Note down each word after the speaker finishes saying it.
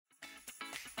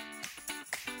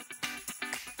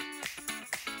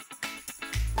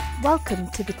Welcome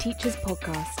to the Teachers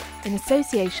Podcast, in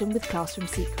association with Classroom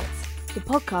Secrets, the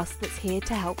podcast that's here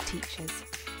to help teachers.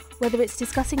 Whether it's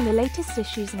discussing the latest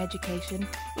issues in education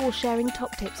or sharing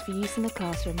top tips for use in the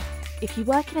classroom, if you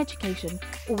work in education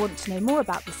or want to know more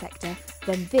about the sector,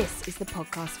 then this is the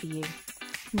podcast for you.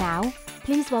 Now,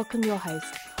 please welcome your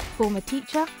host, former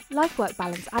teacher, life-work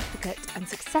balance advocate and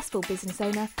successful business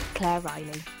owner, Claire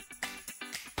Riley.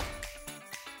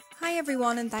 Hi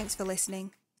everyone and thanks for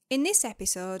listening. In this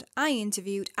episode, I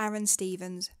interviewed Aaron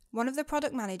Stevens, one of the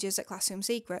product managers at Classroom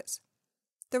Secrets.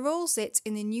 The role sits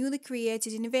in the newly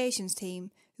created innovations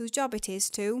team, whose job it is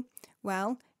to,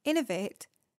 innovate.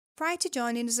 Prior to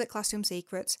joining us at Classroom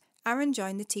Secrets, Aaron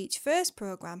joined the Teach First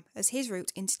programme as his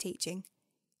route into teaching.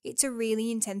 It's a really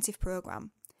intensive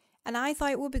programme, and I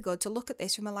thought it would be good to look at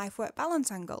this from a life-work balance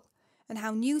angle, and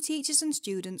how new teachers and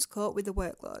students cope with the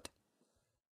workload.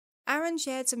 Aaron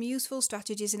shared some useful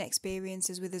strategies and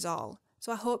experiences with us all,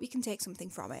 so I hope you can take something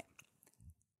from it.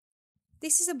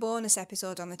 This is a bonus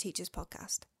episode on the Teachers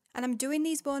Podcast, and I'm doing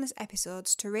these bonus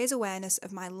episodes to raise awareness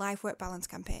of my Life-Work Balance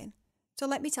campaign. So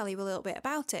let me tell you a little bit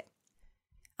about it.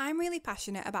 I'm really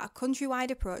passionate about a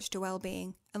countrywide approach to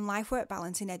wellbeing and life-work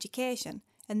balance in education,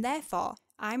 and therefore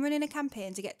I'm running a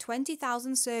campaign to get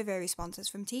 20,000 survey responses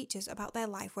from teachers about their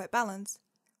life-work balance.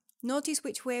 Notice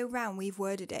which way around we've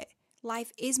worded it.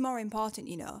 Life is more important,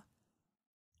 you know.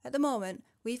 At the moment,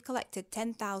 we've collected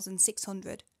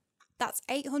 10,600. That's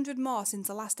 800 more since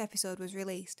the last episode was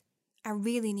released. I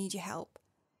really need your help.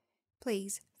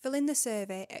 Please fill in the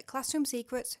survey at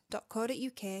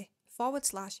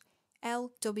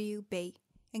classroomsecrets.co.uk/LWB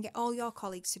and get all your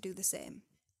colleagues to do the same.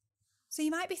 So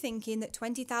you might be thinking that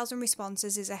 20,000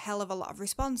 responses is a hell of a lot of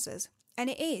responses,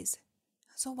 and it is.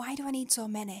 So why do I need so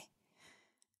many?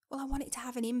 Well, I want it to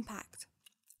have an impact.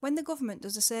 When the government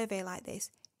does a survey like this,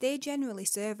 they generally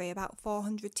survey about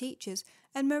 400 teachers,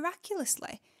 and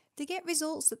miraculously, they get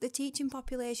results that the teaching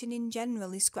population in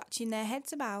general is scratching their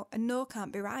heads about and know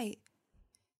can't be right.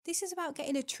 This is about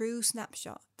getting a true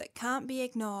snapshot that can't be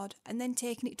ignored and then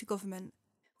taking it to government.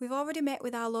 We've already met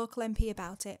with our local MP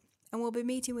about it, and we'll be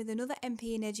meeting with another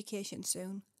MP in education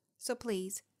soon. So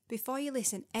please, before you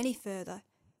listen any further,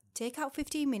 take out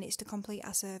 15 minutes to complete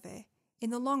our survey. In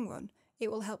the long run,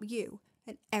 it will help you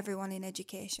and everyone in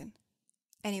education.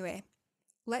 Anyway,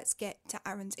 let's get to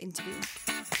Aaron's interview.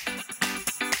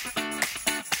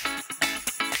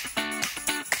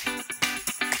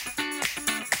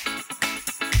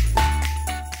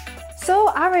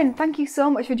 So Aaron, thank you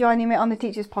so much for joining me on the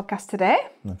Teachers Podcast today.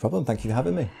 No problem, thank you for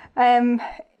having me.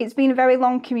 It's been a very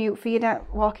long commute for you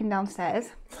walking downstairs,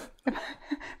 but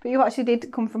you actually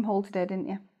did come from Hull today, didn't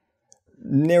you?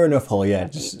 Near enough Hull, yeah.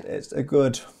 It's a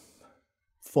good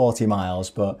 40 miles,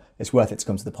 but it's worth it to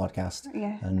come to the podcast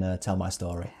and tell my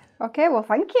story. Okay, well,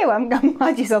 thank you. I'm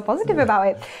glad you're so positive about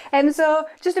it. So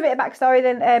just a bit of backstory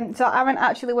then. So Aaron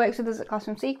actually works with us at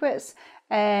Classroom Secrets.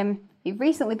 You've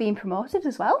recently been promoted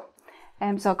as well.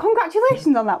 So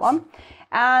congratulations on that one.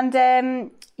 And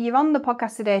you're on the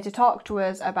podcast today to talk to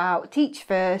us about Teach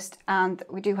First, and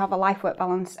we do have a life-work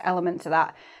balance element to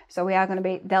that. So we are going to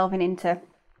be delving into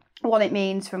what it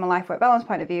means from a life-work balance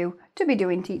point of view to be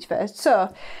doing Teach First.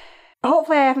 So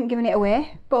hopefully I haven't given it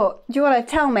away, but do you want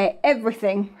to tell me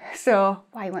everything? So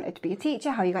why you wanted to be a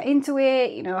teacher, how you got into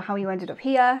it, you know, how you ended up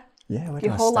here,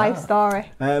 your whole life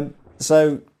story.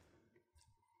 So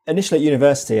initially at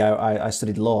university I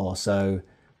studied law, so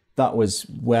that was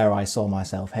where I saw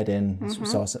myself heading,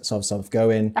 saw myself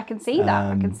going. I can see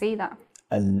that.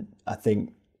 And I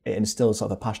think it instilled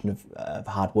sort of a passion of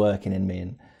hard working in me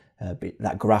and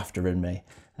that grafter in me,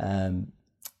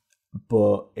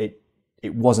 but it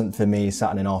wasn't for me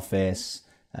sat in an office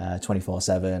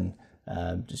 24/7,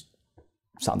 just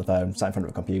sat on the phone, sat in front of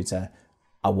a computer.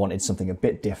 I wanted something a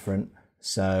bit different,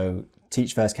 so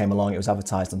Teach First came along. It was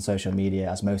advertised on social media,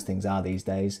 as most things are these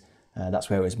days. That's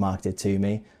where it was marketed to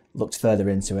me. Looked further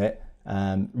into it,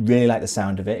 really liked the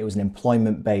sound of it. It was an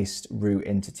employment-based route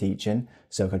into teaching,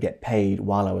 so I could get paid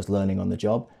while I was learning on the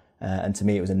job. And to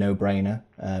me, it was a no-brainer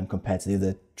compared to the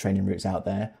other training routes out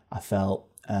there. I felt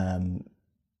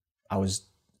I was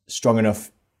strong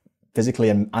enough physically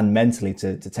and mentally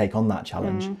to take on that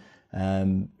challenge,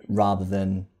 rather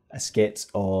than a skit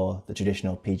or the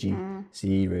traditional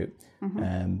PGCE route.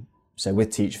 So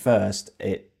with Teach First,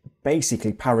 it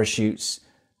basically parachutes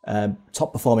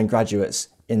top-performing graduates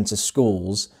into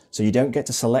schools. So you don't get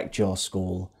to select your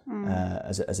school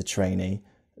as a trainee.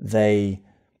 They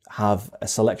have a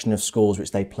selection of schools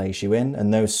which they place you in,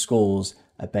 and those schools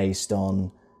are based on,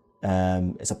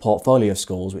 it's a portfolio of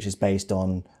schools which is based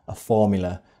on a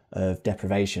formula of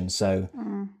deprivation. So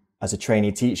as a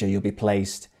trainee teacher, you'll be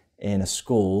placed in a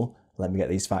school, let me get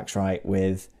these facts right,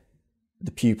 with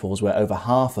the pupils where over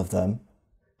half of them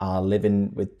are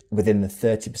living within the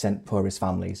 30% poorest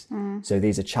families. So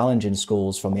these are challenging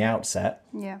schools from the outset.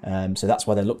 Yeah. So that's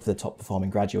why they look for the top performing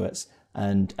graduates.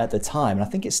 And at the time, and I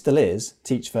think it still is,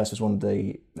 Teach First was one of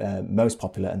the most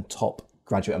popular and top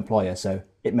graduate employer. So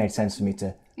it made sense for me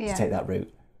to take that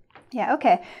route. Yeah,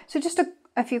 okay. So just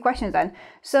a few questions then.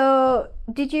 So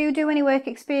did you do any work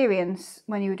experience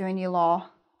when you were doing your law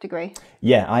degree?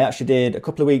 Yeah, I actually did a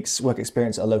couple of weeks work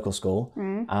experience at a local school,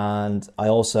 and I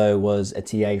also was a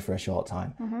TA for a short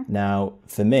time. Now,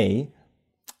 for me,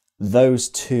 those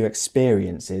two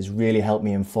experiences really helped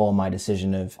me inform my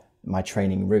decision of my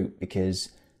training route, because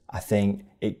I think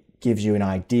it gives you an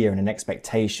idea and an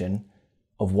expectation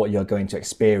of what you're going to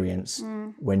experience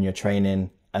when you're training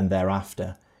and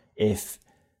thereafter. If,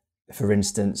 for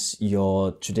instance,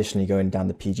 you're traditionally going down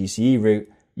the PGCE route,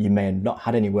 you may have not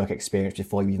had any work experience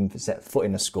before you even set foot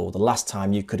in a school. The last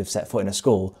time you could have set foot in a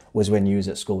school was when you was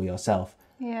at school yourself.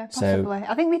 Yeah, possibly.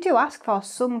 I think they do ask for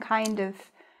some kind of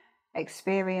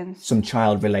experience. Some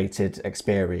child-related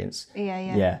experience.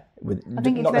 Yeah. Yeah, I think it not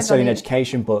depends necessarily on in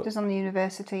education, but just on the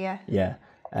university. Yeah. yeah.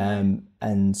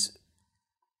 And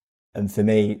for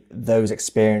me, those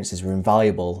experiences were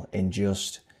invaluable in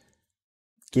just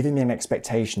giving me an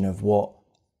expectation of what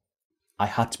I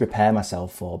had to prepare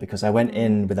myself for, because I went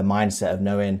in with a mindset of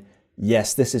knowing,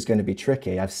 yes, this is going to be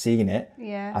tricky. I've seen it.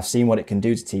 Yeah. I've seen what it can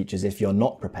do to teachers if you're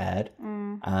not prepared.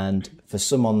 And for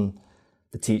some on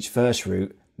the Teach First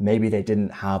route, maybe they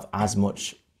didn't have as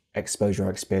much exposure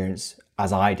or experience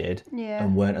as I did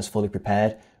and weren't as fully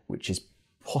prepared, which is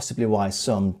possibly why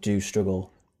some do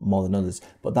struggle more than others.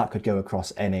 But that could go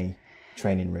across any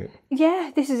training route.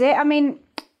 Yeah, this is it. I mean,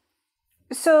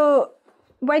 so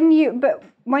when you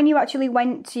actually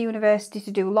went to university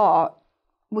to do law,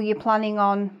 were you planning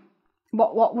on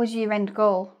what was your end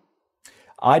goal?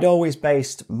 I'd always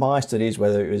based my studies,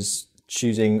 whether it was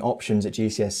choosing options at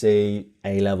GCSE,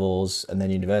 A-levels, and then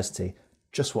university,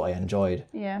 just what I enjoyed.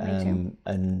 Yeah, me too.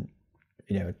 And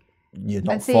you know, you're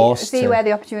not And forced see to where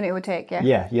the opportunity would take you.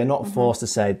 Yeah, you're not forced to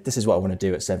say, this is what I want to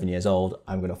do at 7 years old,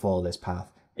 I'm going to follow this path.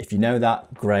 If you know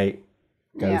that, great,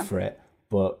 go for it.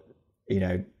 But, you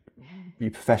know,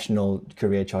 your professional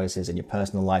career choices and your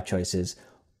personal life choices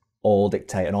all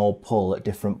dictate and all pull at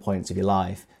different points of your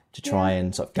life to try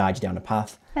and sort of guide you down a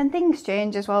path. And things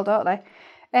change as well, don't they?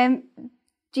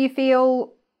 Do you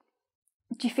feel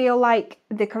like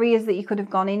the careers that you could have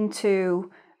gone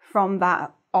into from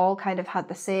that all kind of had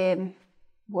the same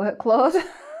workload?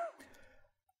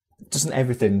 Doesn't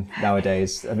everything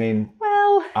nowadays? I mean,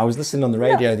 well, I was listening on the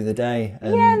radio the other day.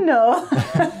 And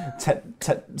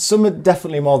some are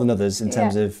definitely more than others in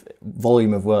terms of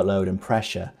volume of workload and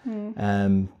pressure.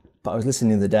 But I was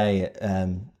listening the other day,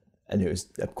 and it was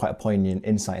quite a poignant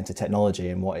insight into technology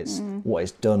and what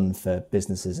it's done for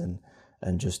businesses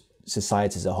and just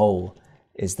society as a whole,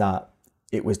 is that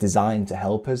it was designed to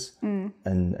help us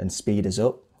and speed us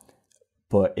up.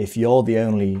 But if you're the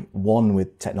only one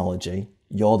with technology,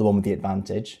 you're the one with the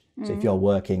advantage. So if you're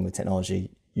working with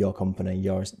technology, your company,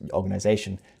 your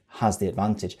organisation has the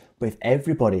advantage. But if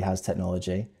everybody has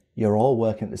technology, you're all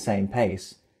working at the same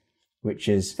pace, which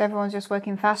is so everyone's just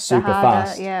working faster, super harder,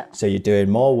 fast. Yeah. So you're doing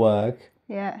more work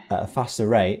at a faster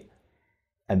rate.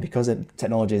 And because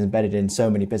technology is embedded in so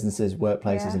many businesses,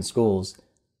 workplaces and schools,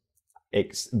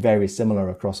 it's very similar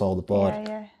across all the board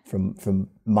from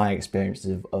my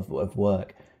experiences of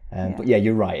work. But yeah,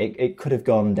 you're right. It could have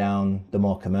gone down the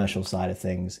more commercial side of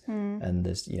things, and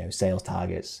there's sales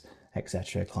targets,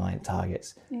 etc., client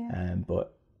targets.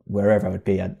 But wherever I would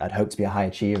be, I'd hope to be a high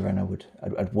achiever, and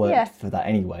I'd worked for that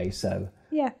anyway. So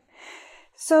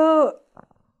So,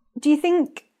 do you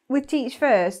think with Teach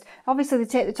First, obviously they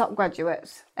take the top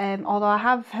graduates? Although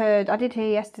I did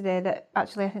hear yesterday that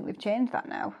actually I think they've changed that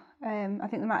now. I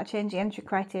think they might have changed the entry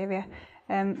criteria,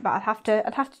 but I'd have to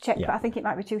check. But I think it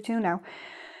might be 2-2 now.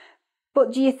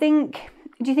 But do you think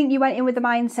you went in with the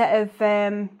mindset of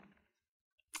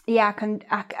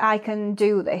I can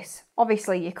do this?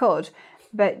 Obviously you could,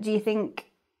 but do you think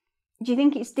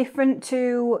it's different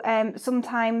to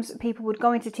sometimes people would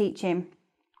go into teaching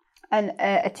and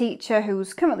a teacher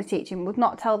who's currently teaching would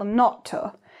not tell them not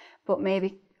to, but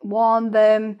maybe warn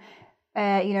them,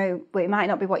 but it might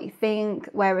not be what you think,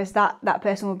 whereas that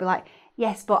person would be like,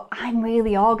 yes, but I'm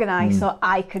really organised, so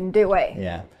I can do it.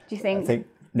 Yeah. Do you think? I think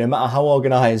no matter how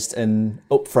organised and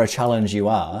up for a challenge you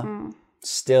are,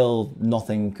 still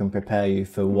nothing can prepare you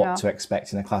for what to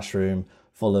expect in a classroom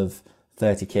full of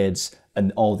 30 kids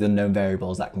and all the unknown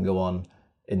variables that can go on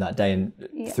in that day. And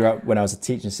throughout, when I was a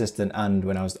teaching assistant and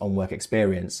when I was on work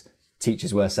experience,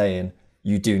 teachers were saying,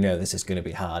 you do know this is going to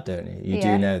be hard, don't you? You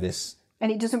do know this.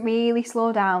 And it doesn't really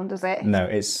slow down, does it? No,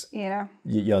 it's, you know,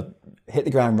 you're hit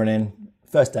the ground running,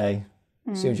 first day,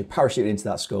 as soon as you're parachuting into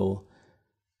that school,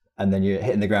 and then you're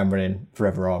hitting the ground running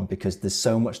forever on, because there's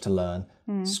so much to learn.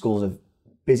 Schools are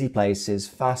busy places,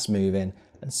 fast moving,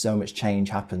 and so much change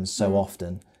happens so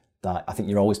often that I think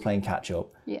you're always playing catch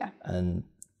up. Yeah. And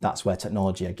that's where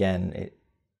technology, again, it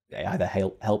either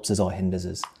helps us or hinders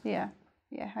us. Yeah,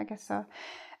 I guess so.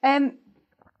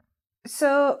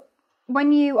 So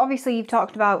when you've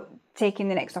talked about taking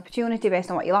the next opportunity based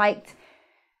on what you liked.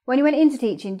 When you went into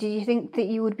teaching, did you think that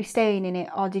you would be staying in it,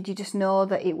 or did you just know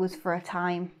that it was for a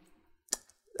time?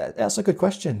 That's a good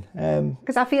question.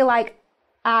 Because I feel like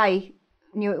I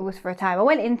knew it was for a time. I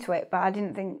went into it, but I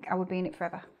didn't think I would be in it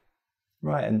forever.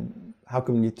 Right, and how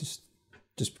come you just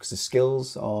because of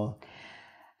skills or?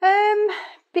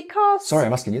 Because... Sorry,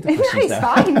 I'm asking you the questions it's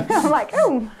fine. I'm like,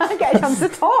 I get a chance to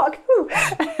talk.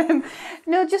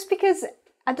 No, just because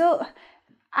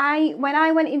when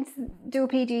I went in to do a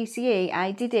PGCE,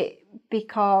 I did it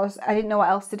because I didn't know what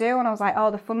else to do. And I was like,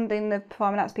 the funding, the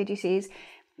Performing Arts PGCEs,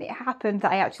 it happened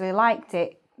that I actually liked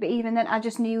it. But even then, I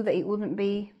just knew that it wouldn't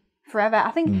be forever.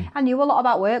 I think I knew a lot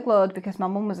about workload because my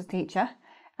mum was a teacher.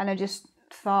 And I just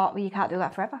thought, well, you can't do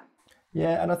that forever.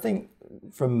 Yeah, and I think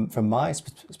from my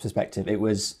perspective, it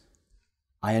was,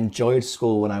 I enjoyed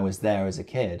school when I was there as a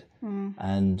kid.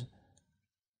 And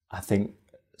I think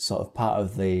sort of part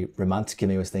of the romantic in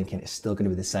me was thinking it's still going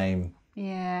to be the same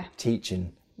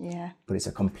teaching. Yeah. But it's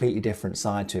a completely different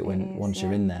side to it once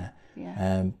you're in there.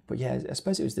 Yeah. But yeah, I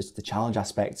suppose it was the challenge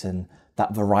aspect and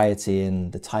that variety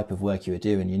and the type of work you were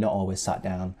doing. You're not always sat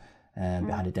down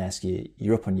behind a desk.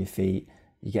 You're up on your feet.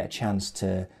 You get a chance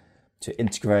to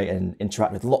integrate and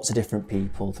interact with lots of different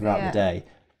people throughout the day.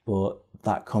 But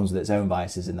that comes with its own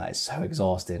biases, and that it's so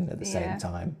exhausting at the same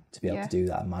time to be able to do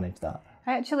that and manage that.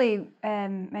 I actually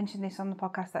mentioned this on the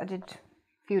podcast that I did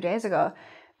a few days ago,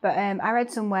 but I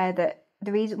read somewhere that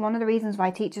one of the reasons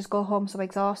why teachers go home so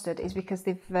exhausted is because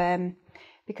they've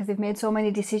made so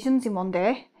many decisions in one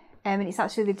day, and it's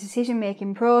actually the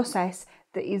decision-making process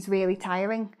that is really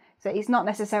tiring. So it's not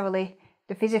necessarily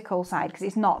the physical side, because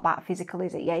it's not that physical,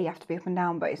 is it? Yeah, you have to be up and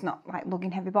down, but it's not like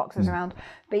lugging heavy boxes around.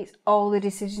 But it's all the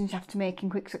decisions you have to make in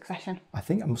quick succession. I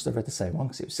think I must have read the same one,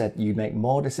 because it said you make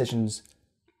more decisions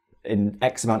in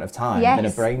X amount of time than a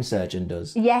brain surgeon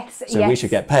does. Yes, so we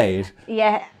should get paid.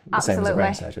 Yeah, the absolutely. Same as a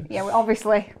brain surgeon. Yeah, well,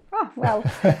 obviously. Oh, well,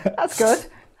 that's good.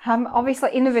 I'm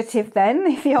obviously innovative then,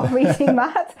 if you're reading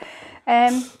that.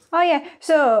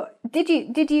 So did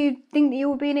you think that you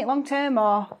would be in it long term,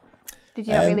 or did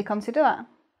you not really consider that?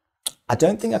 I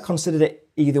don't think I considered it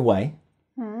either way.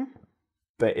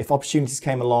 But if opportunities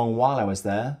came along while I was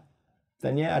there,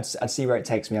 then I'd see where it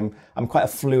takes me. I'm quite a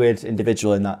fluid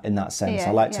individual in that sense.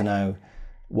 I like to know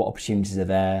what opportunities are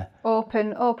there.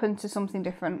 Open to something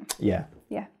different. Yeah.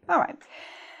 Yeah. All right.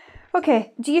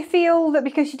 Okay. Do you feel that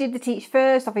because you did the Teach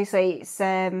First, obviously it's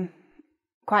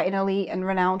quite an elite and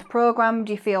renowned program,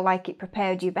 do you feel like it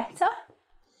prepared you better?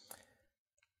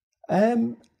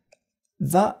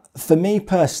 That, for me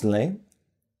personally,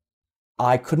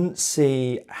 I couldn't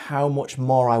see how much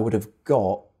more I would have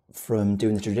got from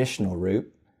doing the traditional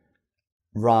route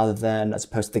rather than, as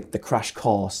opposed to the crash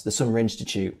course, the Summer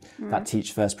Institute that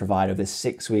Teach First provide over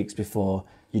 6 weeks before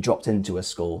you dropped into a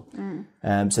school.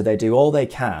 So they do all they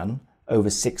can over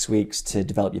 6 weeks to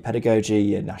develop your pedagogy,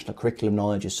 your national curriculum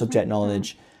knowledge, your subject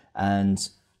knowledge, and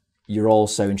you're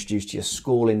also introduced to your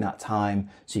school in that time,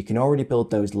 so you can already build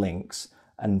those links.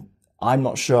 And I'm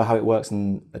not sure how it works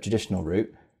in a traditional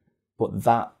route, but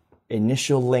that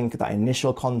initial link, that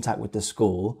initial contact with the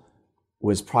school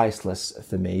was priceless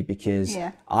for me, because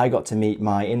I got to meet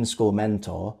my in-school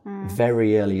mentor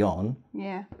very early on,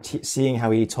 seeing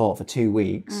how he taught for 2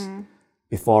 weeks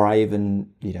before I even,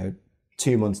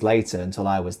 2 months later until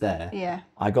I was there,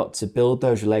 I got to build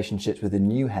those relationships with the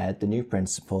new head, the new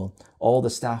principal, all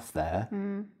the staff there.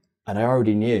 And I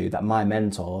already knew that my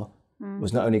mentor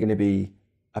was not only going to be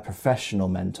a professional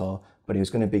mentor, but he was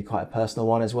going to be quite a personal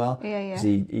one as well. Because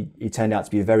he turned out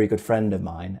to be a very good friend of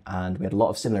mine, and we had a lot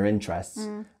of similar interests.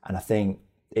 And I think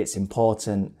it's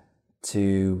important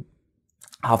to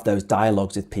have those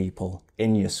dialogues with people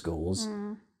in your schools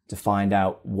to find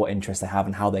out what interests they have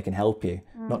and how they can help you,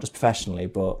 not just professionally,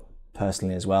 but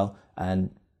personally as well.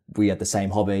 And we had the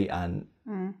same hobby, and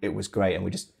it was great. And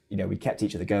we just, we kept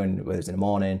each other going, whether it was in the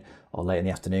morning or late in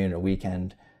the afternoon or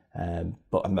weekend.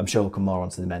 But I'm sure we'll come more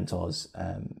onto the mentors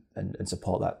and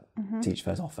support that Teach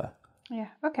First offer. Yeah,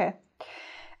 okay.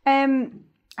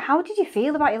 How did you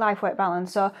feel about your life-work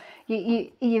balance? So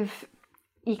you've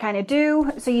you kind of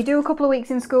do. So you do a couple of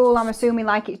weeks in school. I'm assuming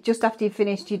like it's just after you've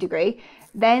finished your degree.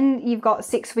 Then you've got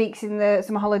 6 weeks in the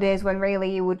summer holidays when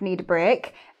really you would need a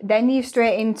break. Then you're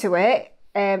straight into it,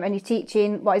 and you're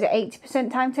teaching, what is it,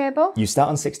 80% timetable? You start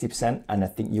on 60%, and I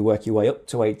think you work your way up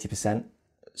to 80%.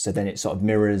 So then it sort of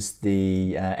mirrors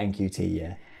the NQT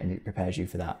year, and it prepares you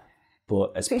for that.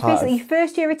 But as So it's part basically of, your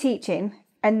first year of teaching,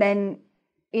 and then,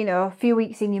 you know, a few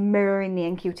weeks in, you're mirroring the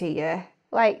NQT year.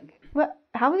 Like, what?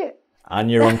 How is it? and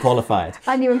you're unqualified.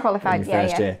 And you're unqualified, in your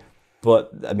first year.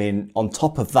 But I mean, on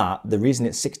top of that, the reason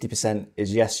it's 60%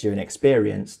 is yes, you're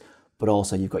inexperienced, but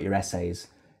also you've got your essays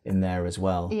in there as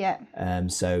well. Yeah.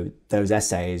 So those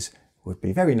essays would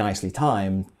be very nicely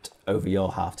timed over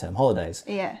your half-term holidays.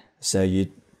 Yeah. So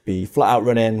you'd be flat out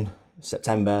running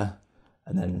September,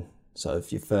 and then sort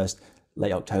of your first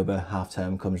late October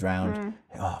half-term comes round.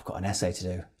 Oh, I've got an essay to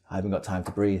do. I haven't got time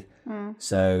to breathe.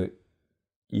 So,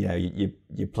 you know,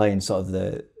 you're playing sort of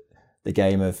the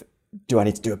game of, do I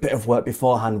need to do a bit of work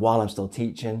beforehand while I'm still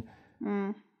teaching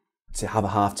to have a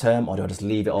half term, or do I just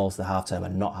leave it all to the half term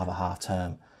and not have a half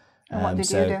term? And what did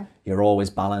so you do? You're always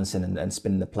balancing and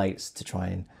spinning the plates to try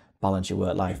and balance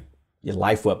your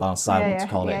life work balance, as I want to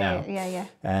call it now.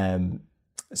 Yeah.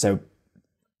 So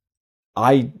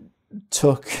I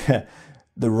took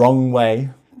the wrong way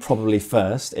probably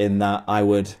first, in that I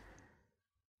would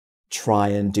try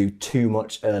and do too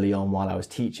much early on while I was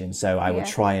teaching. So I would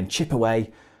try and chip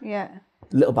away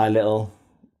little by little,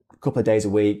 a couple of days a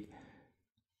week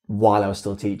while I was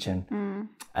still teaching.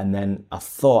 And then I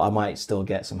thought I might still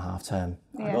get some half term.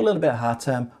 I got a little bit of half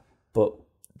term, but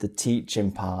the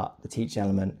teaching part, the teaching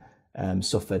element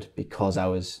suffered because I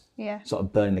was sort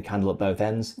of burning the candle at both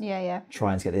ends,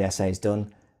 trying to get the essays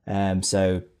done.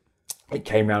 So it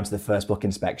came round to the first book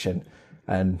inspection,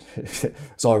 and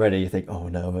it's already, you think, oh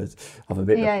no, I've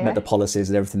met the policies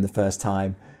and everything the first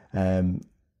time. And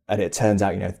it turns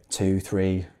out, 2,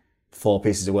 3, 4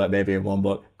 pieces of work maybe in one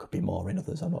book, could be more in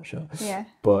others, I'm not sure.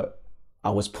 But I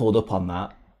was pulled up on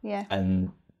that.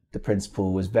 And the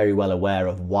principal was very well aware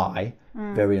of why,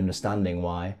 very understanding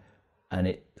why.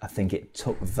 And I think it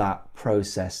took that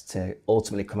process to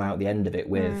ultimately come out at the end of it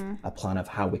with a plan of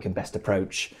how we can best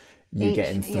approach you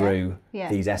getting through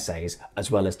these essays,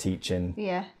 as well as teaching,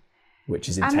 which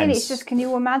is intense. I mean, it's just, can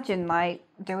you imagine like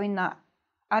doing that?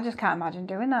 I just can't imagine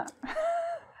doing that.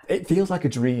 It feels like a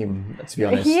dream, to be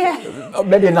honest.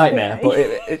 Maybe a nightmare, but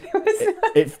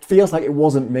it feels like it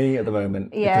wasn't me at the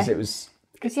moment, because it was...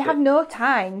 Because you have no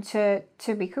time to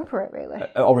recuperate, really.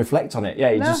 Or reflect on it.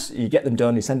 You get them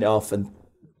done, you send it off, and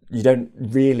you don't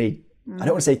really, I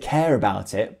don't want to say care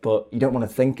about it, but you don't want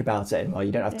to think about it anymore.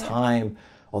 You don't have time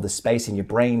or the space in your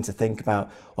brain to think about,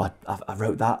 well, I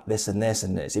wrote that, this and this,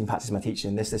 and it's impacted my teaching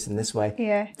in this and this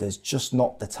way. There's just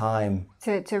not the time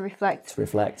to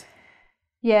reflect.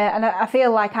 Yeah, and I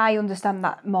feel like I understand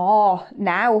that more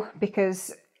now,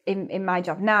 because in my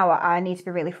job now, I need to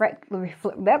be really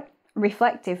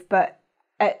reflective, but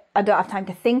I don't have time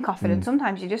to think often. And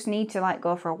sometimes you just need to like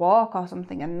go for a walk or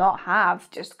something and not have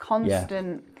just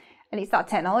constant. And it's that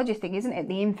technology thing, isn't it?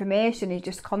 The information is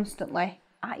just constantly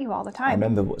at you all the time. I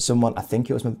remember someone, I think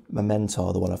it was my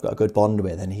mentor, the one I've got a good bond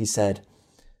with, and he said,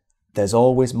 there's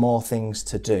always more things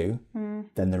to do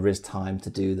than there is time to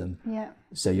do them.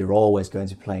 So you're always going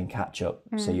to be playing catch up.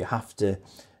 So you have to,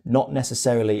 not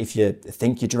necessarily, if you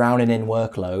think you're drowning in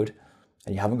workload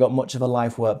and you haven't got much of a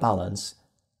life-work balance,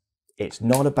 it's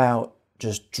not about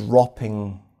just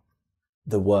dropping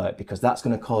the work, because that's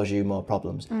going to cause you more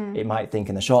problems. It might think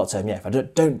in the short term, if I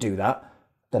don't do that,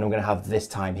 then I'm going to have this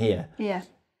time here.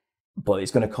 But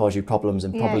it's going to cause you problems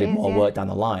and probably more work down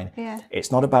the line.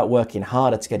 It's not about working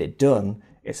harder to get it done.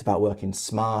 It's about working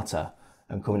smarter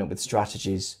and coming up with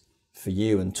strategies for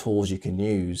you and tools you can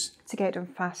use to get it done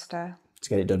faster, to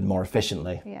get it done more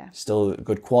efficiently. Still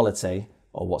good quality,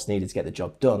 or what's needed to get the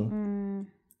job done.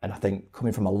 And I think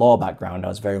coming from a law background, I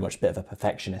was very much a bit of a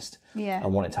perfectionist. I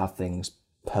wanted to have things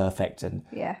perfect and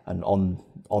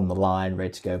on the line,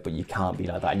 ready to go, but you can't be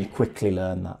like that, and you quickly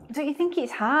learn that. Don't you think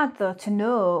it's hard though to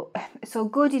know, so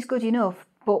good is good enough,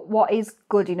 but what is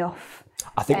good enough?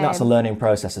 I think that's a learning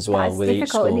process as well with each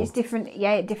school. And it's different,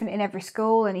 different in every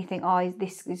school, and you think,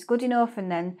 this is good enough,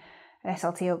 and then an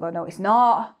SLT will go, no, it's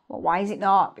not. Well, why is it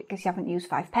not? Because you haven't used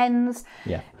 5 pens.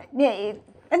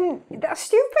 And that's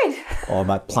stupid. Or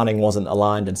my planning wasn't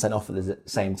aligned and sent off at the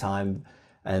same time,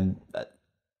 and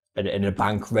in a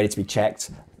bank ready to be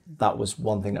checked. That was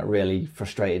one thing that really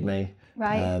frustrated me.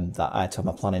 That I had to have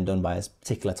my planning done by a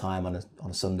particular time on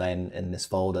a Sunday in this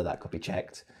folder that could be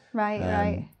checked.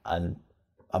 And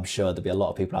I'm sure there'll be a lot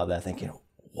of people out there thinking,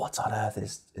 what on earth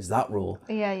is that rule?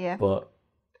 But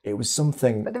it was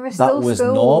something But there are that still was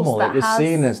schools normal. that It was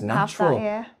seen as have natural. that,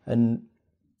 yeah. And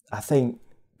I think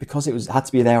because it had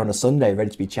to be there on a Sunday, ready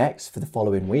to be checked for the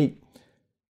following week,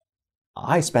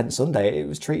 I spent Sunday, it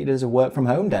was treated as a work from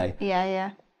home day.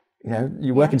 Yeah. You know,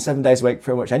 you're working 7 days a week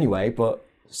pretty much anyway, but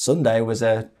Sunday was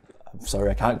I'm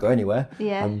sorry, I can't go anywhere.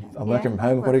 Yeah. I'm working from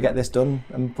home, I've got to get this done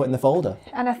and put in the folder.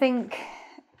 And I think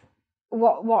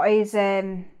what is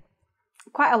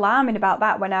quite alarming about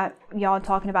that when you're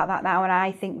talking about that now and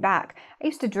I think back, I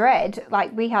used to dread,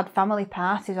 like we had family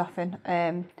parties often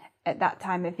at that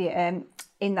time of year,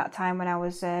 in that time when I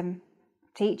was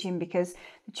teaching, because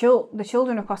the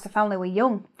children across the family were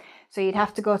young. So you'd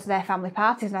have to go to their family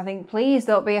parties, and I think, please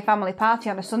don't be a family party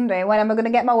on a Sunday. When am I going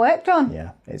to get my work done?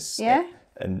 Yeah,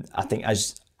 and I think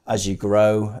as you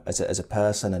grow as a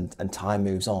person and time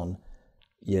moves on,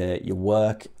 your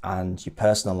work and your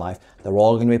personal life, they're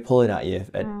all going to be pulling at you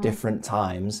at different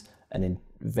times and in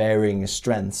varying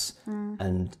strengths.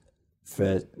 And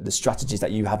for the strategies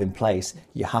that you have in place,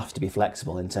 you have to be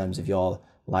flexible in terms of your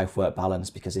life-work balance,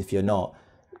 because if you're not,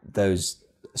 those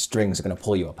strings are going to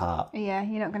pull you apart. Yeah,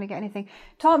 you're not going to get anything.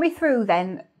 Talk me through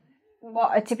then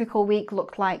what a typical week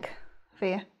looked like for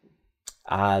you.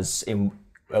 As in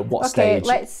at what stage?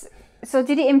 So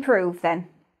did it improve then?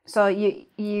 So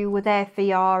you were there for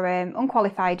your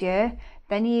unqualified year,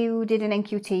 then you did an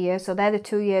NQT year, so they're the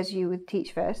 2 years you would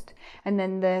teach first, and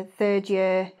then the third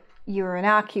year you were an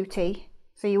RQT,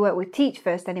 so you weren't with Teach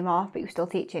First anymore, but you were still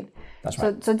teaching. That's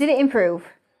right. So did it improve?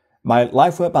 My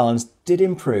life-work balance did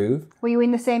improve. Were you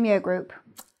in the same year group?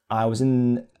 I was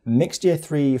in mixed year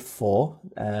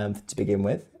 3-4 to begin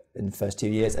with in the first 2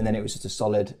 years, and then it was just a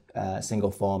solid single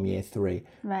form year 3.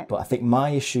 Right. But I think my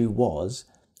issue was,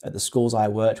 at the schools I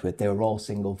worked with, they were all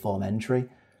single form entry.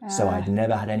 So I'd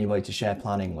never had anybody to share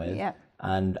planning with. Yeah.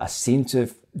 And I seemed to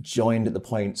have joined at the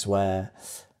points where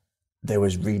there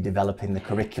was redeveloping the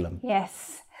curriculum.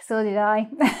 Yes, so did I.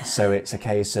 So it's a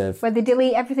case of... Where they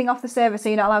delete everything off the server so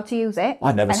you're not allowed to use it.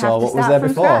 I never and saw have to what was start there from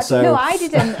before. scratch. So No, I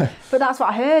didn't. But that's what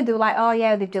I heard. They were like, oh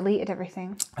yeah, they've deleted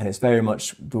everything. And it's very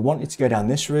much, we want you to go down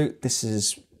this route. This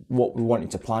is what we want you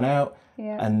to plan out.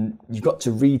 Yeah. And you've got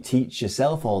to reteach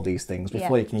yourself all these things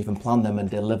before you can even plan them and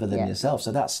deliver them yourself.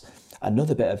 So that's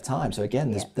another bit of time. So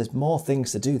again, there's more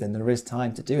things to do than there is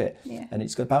time to do it. Yeah. And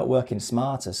it's about working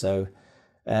smarter. So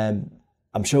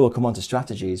I'm sure we'll come on to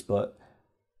strategies, but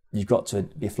you've got to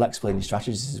be flexible in your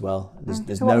strategies as well.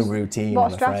 There's no routine,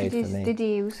 I'm afraid, for me. What strategies did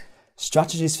you use?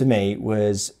 Strategies for me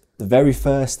was, the very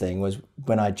first thing was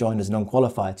when I joined as an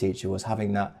unqualified teacher, was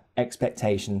having that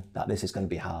expectation that this is going to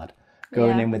be hard.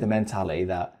 Going in with the mentality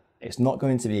that it's not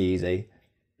going to be easy.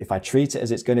 If I treat it as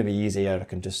it's going to be easier, I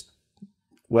can just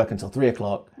work until 3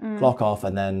 o'clock, clock off,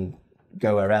 and then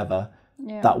go wherever.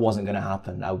 Yeah. That wasn't going to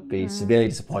happen. I would be severely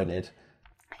disappointed.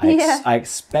 I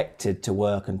expected to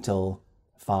work until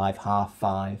 5, half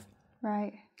 5.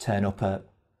 Right. Turn up at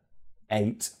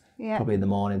 8, probably in the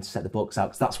morning, to set the books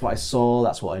out, because that's what I saw.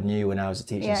 That's what I knew when I was a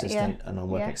teaching assistant and on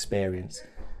work experience.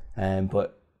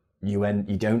 But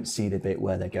you don't see the bit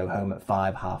where they go home at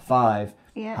 5, half 5,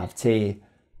 have tea,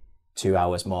 2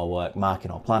 hours more work, marking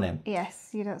or planning. Yes,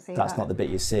 you don't see That's not the bit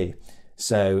you see.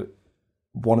 So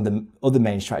one of the other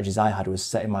main strategies I had was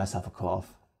setting myself a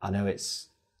cut-off. I know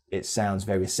it sounds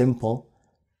very simple,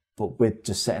 but with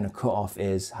just setting a cut-off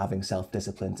is having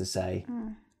self-discipline to say,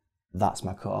 that's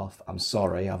my cut-off. I'm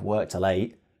sorry, I've worked till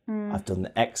 8. I've done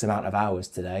X amount of hours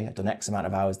today. I've done X amount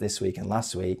of hours this week and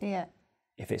last week. Yeah.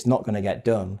 If it's not going to get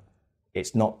done,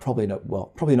 it's probably not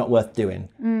worth doing,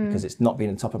 because it's not been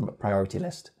on top of my priority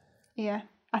list. Yeah.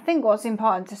 I think what's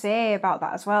important to say about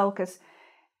that as well, because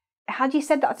had you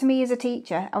said that to me as a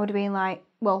teacher, I would have been like,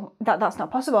 well, that's not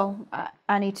possible.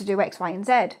 I need to do X, Y, and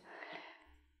Z.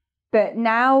 But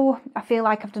now I feel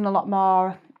like I've done a lot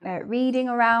more reading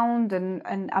around,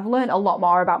 and I've learned a lot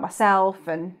more about myself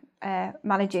and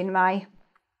managing my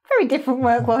very different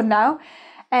workload now.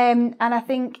 And I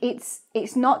think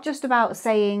it's not just about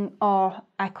saying, oh,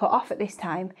 I cut off at this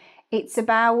time. It's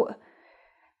about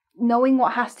knowing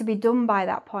what has to be done by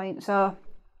that point. So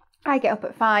I get up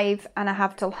at 5 and I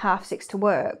have till 6:30 to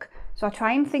work. So I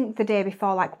try and think the day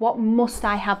before, like, what must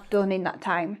I have done in that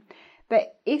time?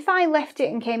 But if I left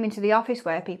it and came into the office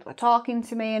where people are talking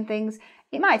to me and things,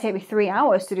 it might take me 3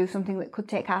 hours to do something that could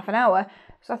take half an hour.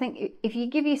 So I think if you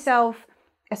give yourself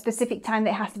a specific time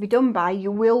that it has to be done by,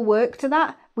 you will work to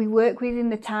that. We work within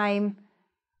the time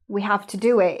we have to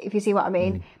do it, if you see what I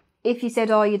mean. If you said,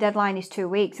 oh, your deadline is 2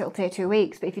 weeks, it'll take 2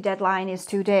 weeks. But if your deadline is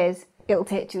 2 days, it'll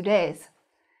take 2 days.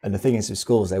 And the thing is with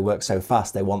schools, they work so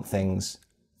fast, they want things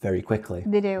very quickly.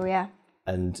 They do, yeah.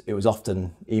 And it was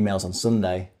often emails on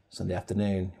Sunday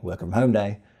afternoon, work from home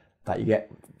day, that you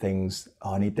get things,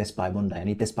 I need this by Monday, I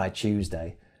need this by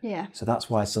Tuesday. Yeah. So that's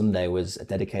why Sunday was a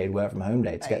dedicated work from home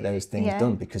day, to get those things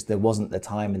done, because there wasn't the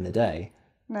time in the day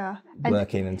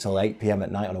working until 8 p.m.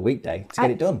 at night on a weekday to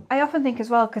get it done. I often think as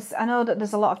well, because I know that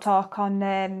there's a lot of talk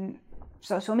on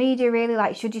social media, really,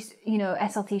 like, should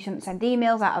SLT shouldn't send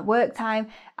emails out at work time.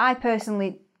 I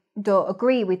personally don't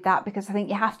agree with that, because I think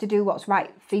you have to do what's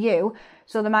right for you.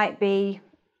 So there might be,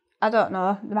 I don't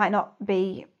know, there might not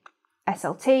be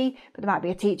SLT, but there might be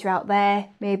a teacher out there,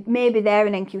 maybe they're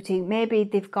an NQT, maybe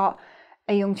they've got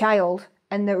a young child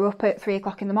and they're up at 3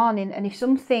 o'clock in the morning, and if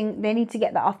something, they need to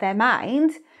get that off their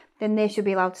mind, then they should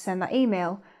be allowed to send that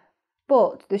email.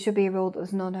 But there should be a rule that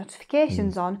there's no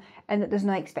notifications on, and that there's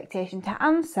no expectation to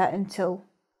answer until,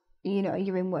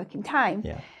 you're in working time.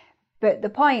 Yeah. But the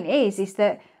point is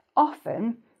that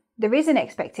often there is an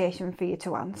expectation for you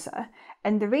to answer.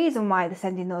 And the reason why they're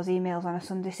sending those emails on a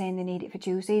Sunday saying they need it for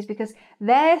Tuesday is because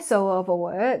they're so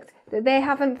overworked that they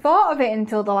haven't thought of it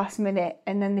until the last minute,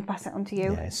 and then they pass it on to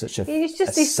you. Yeah, it's such a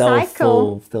this cycle.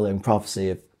 self-fulfilling prophecy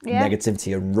of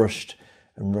negativity and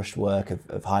rushed work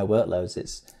of high workloads.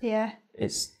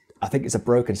 I think it's a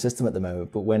broken system at the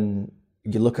moment, but when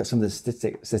you look at some of the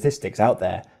statistics out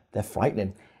there, they're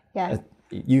frightening. Yeah.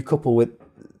 You couple with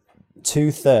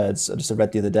 2/3, I just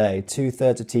read the other day,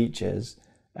 2/3 of teachers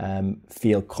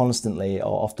feel constantly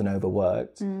or often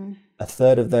overworked. A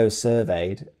third of those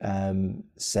surveyed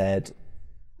said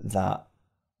that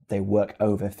they work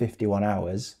over 51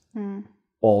 hours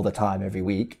all the time every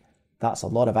week. That's a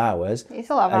lot of hours. It's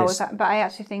a lot of hours, but I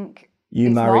actually think you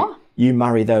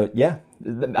marry those,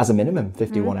 as a minimum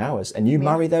 51 hours, and you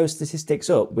marry those statistics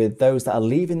up with those that are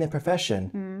leaving the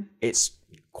profession. It's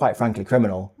quite frankly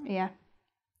criminal. Yeah.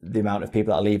 The amount of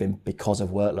people that are leaving because of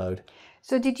workload.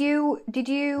 So did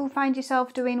you find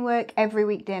yourself doing work every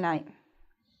weekday night?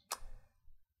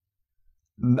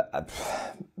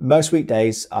 Most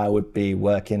weekdays I would be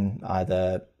working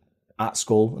either at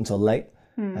school until late.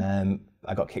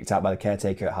 I got kicked out by the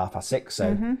caretaker at 6:30,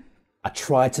 so I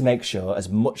tried to make sure as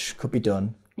much could be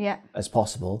done as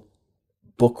possible,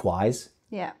 book-wise,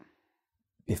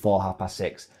 before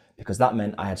 6:30, because that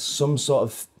meant I had some sort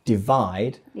of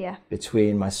divide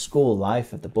between my school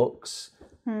life of the books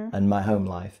and my home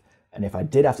life. And if I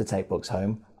did have to take books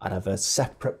home, I'd have a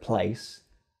separate place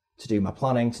to do my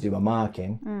planning, to do my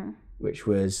marking, which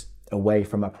was away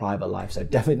from my private life. So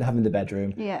definitely didn't have them in the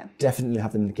bedroom, definitely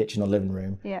have them in the kitchen or living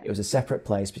room. It was a separate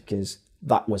place because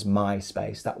that was my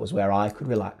space. That was where I could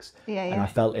relax. And I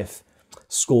felt if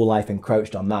school life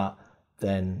encroached on that,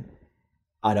 then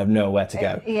I'd have nowhere to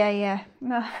go.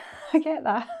 No, I get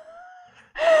that.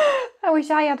 I wish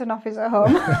I had an office at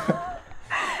home.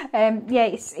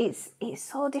 It's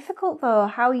so difficult though,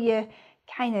 how you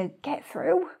kind of get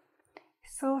through.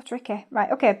 It's so tricky.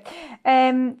 Right, okay.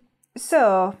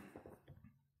 So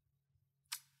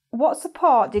what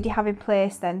support did you have in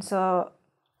place then? So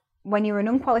when you were an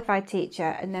unqualified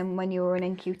teacher and then when you were an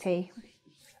NQT?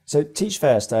 So Teach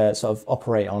First sort of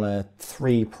operate on a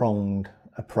 3-pronged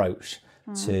approach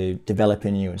to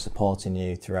developing you and supporting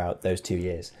you throughout those 2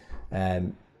 years.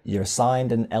 You're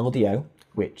assigned an LDO,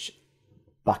 which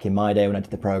back in my day when I did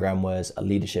the program was a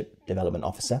leadership development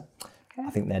officer. Okay.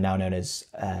 I think they're now known as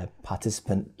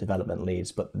participant development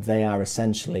leads, but they are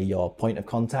essentially your point of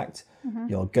contact,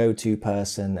 your go-to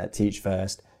person at Teach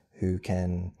First who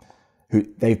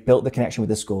they've built the connection with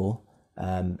the school,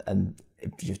 and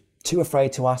if you're too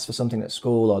afraid to ask for something at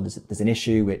school, or there's an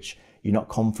issue which you're not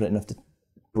confident enough to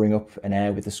bring up and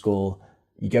air with the school,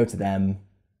 you go to them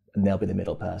and they'll be the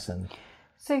middle person.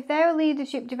 So if they're a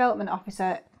leadership development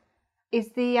officer,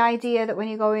 is the idea that when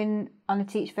you go in on a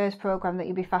Teach First programme that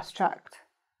you'll be fast-tracked?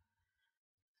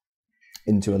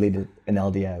 Into an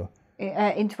LDO?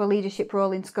 Into a leadership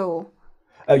role in school?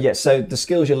 Oh, yes. So the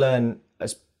skills you learn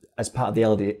as part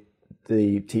of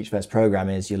the Teach First programme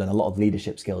is you learn a lot of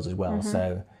leadership skills as well.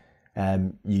 So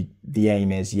the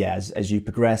aim is, as you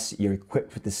progress, you're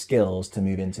equipped with the skills to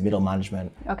move into middle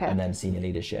management and then senior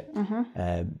leadership.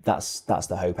 That's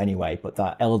the hope anyway. But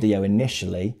that LDO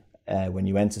initially, when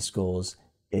you enter schools,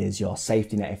 is your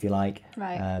safety net, if you like.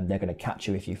 Right. They're going to catch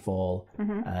you if you fall,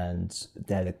 and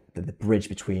they're the bridge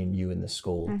between you and the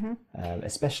school,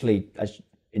 especially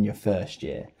in your first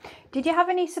year. Did you have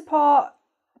any support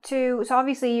so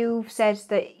obviously you've said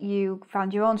that you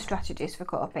found your own strategies for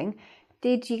coping.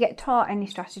 Did you get taught any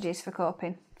strategies for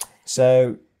coping?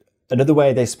 So another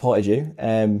way they supported you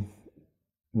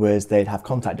was they'd have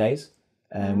contact days,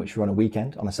 which were on a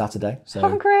weekend, on a Saturday. So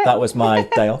that was my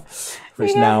day off,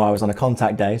 which now I was on a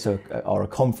contact day, or a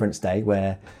conference day,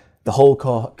 where the whole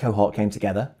cohort came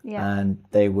together and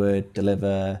they would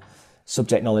deliver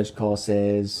subject knowledge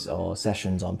courses or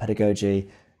sessions on pedagogy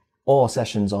or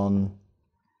sessions on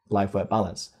life-work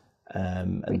balance.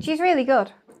 Which is really good.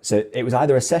 So it was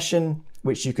either a session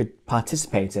which you could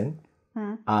participate in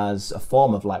as a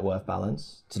form of life-work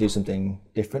balance to do something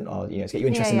different, or to get you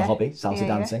interested in the hobby, salsa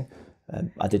dancing.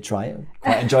 I did try it,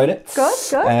 quite enjoyed it.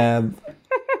 Good.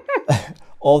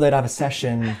 Or they'd have a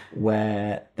session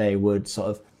where they would sort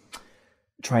of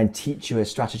try and teach you a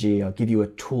strategy or give you a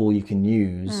tool you can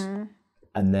use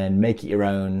and then make it your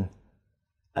own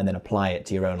and then apply it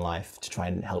to your own life to try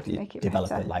and help you develop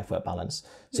a life-work balance.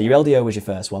 So your LDO was your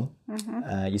first one.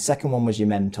 Your second one was your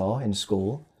mentor in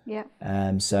school. Yeah.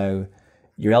 So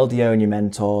your LDO and your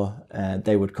mentor,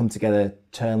 they would come together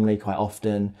termly quite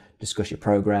often, discuss your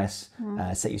progress,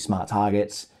 set you smart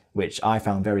targets, which I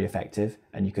found very effective.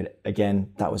 And you could,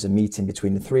 again, that was a meeting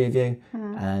between the three of you,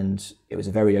 and it was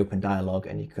a very open dialogue,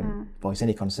 and you could voice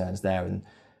any concerns there, and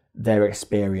their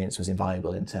experience was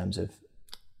invaluable in terms of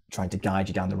trying to guide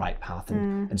you down the right path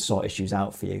and sort issues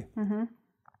out for you.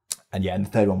 And the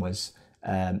third one was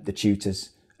the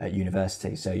tutors at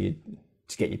university. So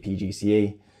to get your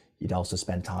PGCE, you'd also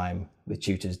spend time with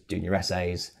tutors doing your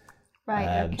essays.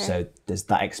 Right. So there's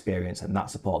that experience and that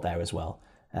support there as well.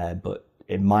 But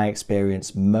in my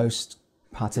experience, most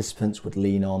participants would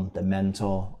lean on the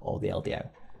mentor or the LDO.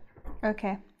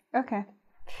 Okay.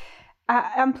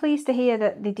 I'm pleased to hear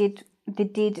that they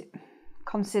did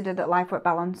consider that life-work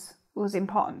balance was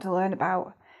important to learn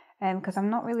about, because I'm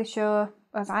not really sure,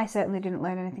 as I certainly didn't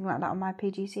learn anything like that on my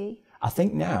PGCE. I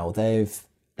think now they've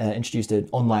introduced an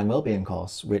online wellbeing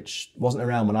course, which wasn't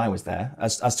around when I was there.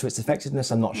 As to its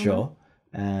effectiveness, I'm not sure.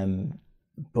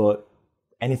 But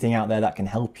anything out there that can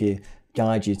help you,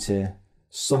 guide you to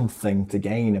something to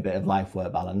gain a bit of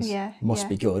life-work balance must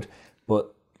be good.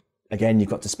 But again, you've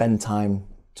got to spend time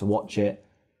to watch it,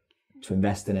 to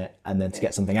invest in it, and then to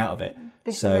get something out of it.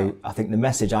 So I think the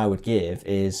message I would give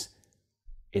is,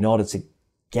 in order to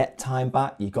get time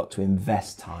back, you've got to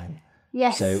invest time.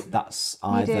 Yes. So that's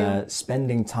either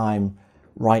spending time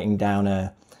writing down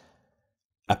a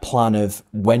plan of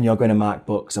when you're going to mark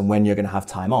books and when you're going to have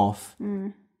time off,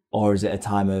 or is it a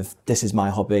time of, this is my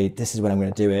hobby, this is when I'm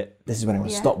going to do it, this is when I'm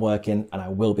going to stop working, and I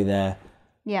will be there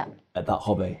at that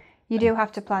hobby. You do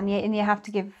have to plan, and you have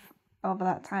to give over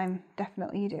that time.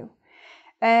 Definitely you do.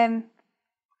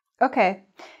 Okay.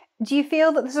 Do you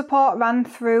feel that the support ran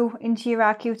through into your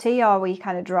RQT, or were you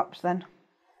kind of dropped then?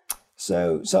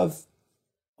 So sort of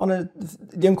on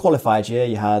the unqualified year,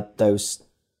 you had those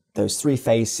three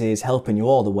faces helping you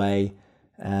all the way.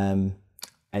 And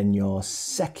your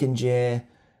second year,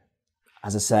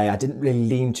 as I say, I didn't really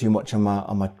lean too much on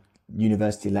my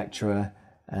university lecturer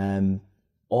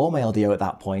or my LDO at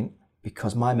that point,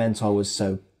 because my mentor was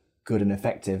so good and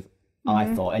effective,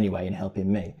 I thought anyway, in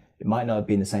helping me. It might not have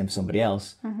been the same for somebody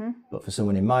else, but for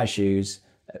someone in my shoes,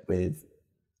 with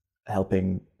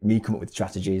helping me come up with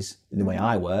strategies in the way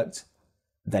I worked,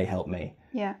 they helped me.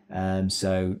 Yeah.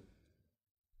 So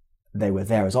they were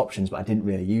there as options, but I didn't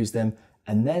really use them.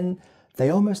 And then they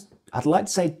almost, I'd like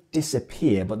to say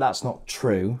disappear, but that's not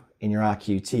true in your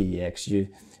RQT year, because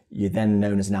you're then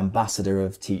known as an ambassador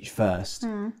of Teach First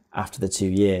after the 2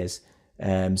 years.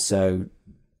 So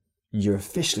you're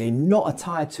officially not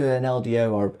tied to an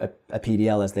LDO or a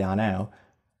PDL as they are now,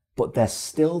 but they're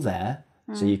still there,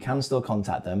 so you can still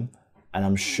contact them, and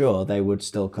I'm sure they would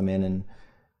still come in and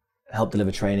help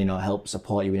deliver training or help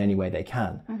support you in any way they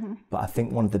can. But I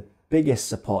think one of the biggest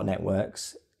support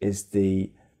networks is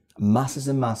the masses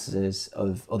and masses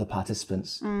of other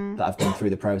participants that have gone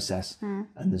through the process. And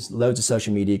there's loads of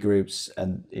social media groups,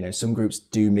 and some groups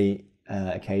do meet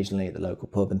occasionally at the local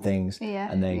pub and things,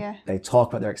 and they talk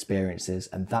about their experiences,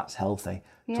 and that's healthy.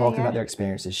 Talking about their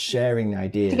experiences, sharing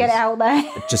ideas, to get it out there,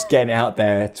 just getting it out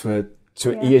there to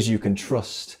ears you can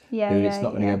trust, who it's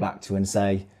not going to go back to and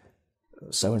say,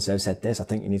 so and so said this, I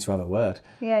think you need to have a word.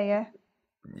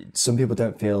 Some people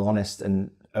don't feel honest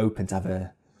and open to have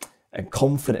and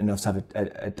confident enough to have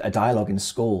a dialogue in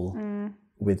school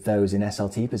with those in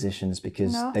SLT positions,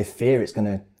 because they fear it's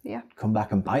going to come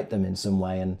back and bite them in some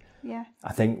way. And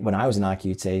I think when I was in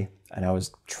RQT and I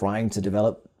was trying to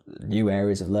develop new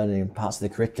areas of learning and parts of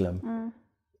the curriculum,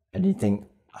 and you think,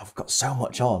 I've got so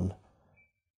much on,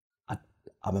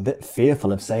 I'm a bit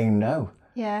fearful of saying no.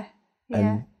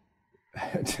 And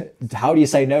how do you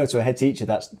say no to a head teacher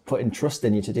that's putting trust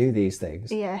in you to do these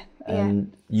things?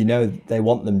 And they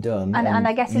want them done, and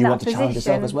I guess in you that want to challenge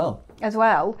yourself as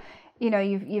well.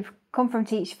 You've come from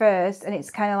Teach First, and it's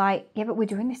kind of like, but we're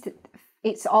doing this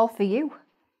it's all for you.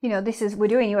 We're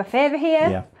doing you a favour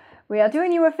here. We are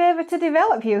doing you a favour to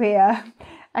develop you here.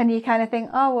 And you kind of think,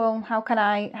 oh well, how can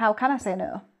I say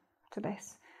no? to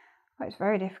this. Oh, it's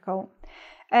very difficult.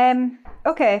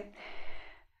 Okay,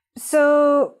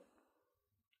 so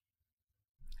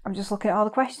I'm just looking at all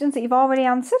the questions that you've already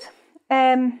answered.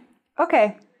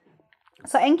 Okay,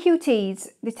 so NQTs,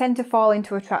 they tend to fall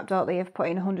into a trap, don't they, of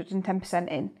putting 110%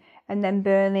 in and then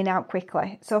burning out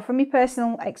quickly. So from your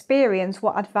personal experience,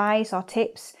 what advice or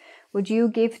tips would you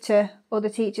give to other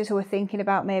teachers who are thinking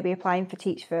about maybe applying for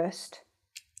Teach First?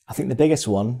 I think the biggest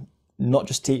one, not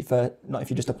if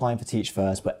you're just applying for Teach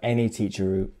First, but any teacher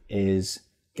route, is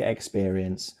get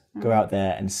experience, go out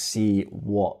there and see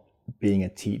what being a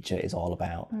teacher is all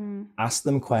about. Ask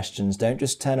them questions. Don't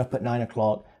just turn up at 9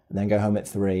 o'clock and then go home at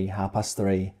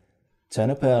 3:30. Turn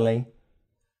up early,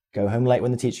 go home late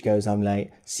when the teacher goes home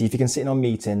late. See if you can sit in on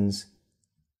meetings.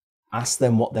 Ask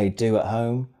them what they do at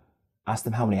home. Ask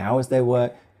them how many hours they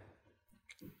work.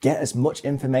 Get as much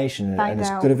information and as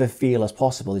good of a feel as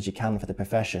possible as you can for the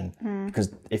profession.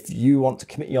 Because if you want to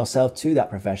commit yourself to that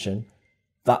profession,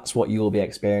 that's what you will be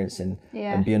experiencing.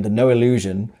 And be under no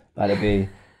illusion that it'll be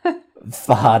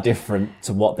far different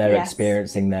to what they're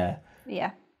experiencing there.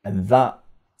 And that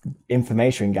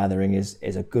information gathering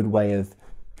is a good way of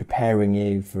preparing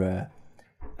you for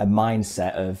a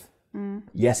mindset of,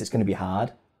 yes, it's going to be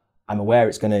hard. I'm aware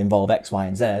it's going to involve X, Y,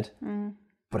 and Z,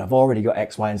 but I've already got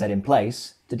X, Y, and Z in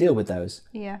place to deal with those.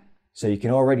 So you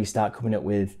can already start coming up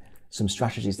with some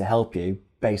strategies to help you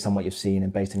based on what you've seen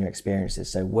and based on your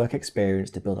experiences. So work experience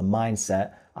to build a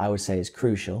mindset, I would say, is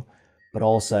crucial, but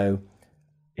also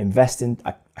invest in,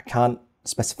 I can't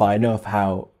specify enough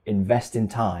how invest in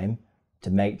time to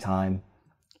make time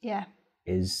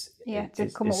is to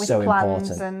come up with so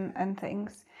plans important. and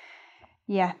things.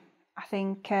 I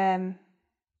think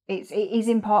it is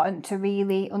important to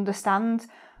really understand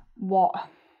what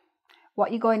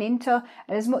you're going into.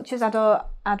 And as much as I don't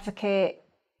advocate,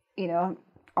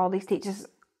 all these teachers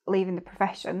leaving the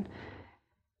profession,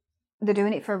 they're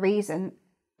doing it for a reason.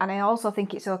 And I also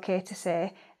think it's okay to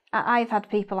say, I've had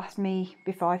people ask me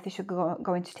before if they should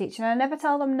go into teaching, and I never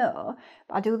tell them no,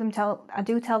 but I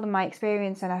do tell them my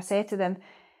experience, and I say to them,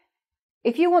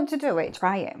 if you want to do it,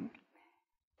 try it.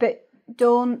 But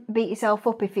don't beat yourself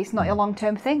up if it's not your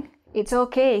long-term thing. It's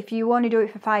okay if you only do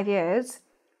it for 5 years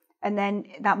and then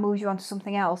that moves you on to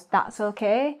something else, that's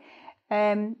okay.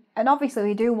 And obviously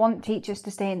we do want teachers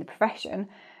to stay in the profession,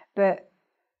 but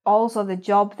also the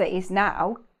job that is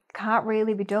now can't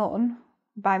really be done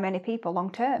by many people long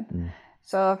term.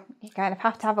 So you kind of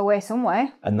have to have a way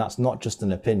somewhere. And that's not just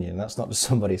an opinion. That's not just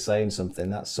somebody saying something.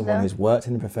 That's someone who's worked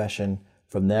in the profession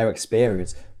from their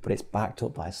experience, but it's backed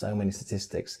up by so many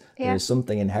statistics. There is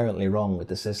something inherently wrong with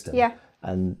the system.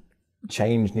 And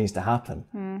change needs to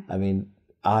happen. I mean,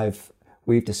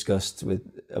 we've discussed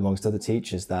amongst other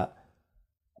teachers that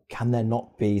can there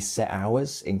not be set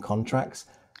hours in contracts?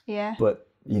 But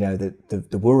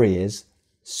the worry is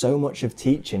so much of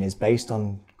teaching is based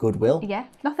on goodwill.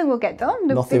 Nothing will get done.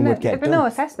 Nothing would get done. No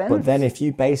assessments. But then if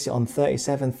you base it on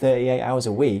 37, 38 hours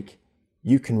a week,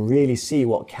 you can really see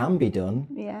what can be done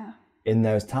in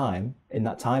that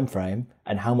time frame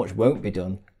and how much won't be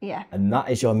done. And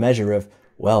that is your measure of,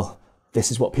 well,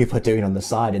 this is what people are doing on the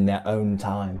side in their own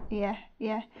time.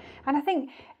 And I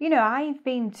think, I've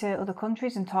been to other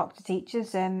countries and talked to teachers.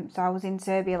 So I was in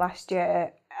Serbia last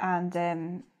year,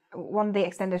 and one of the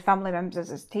extended family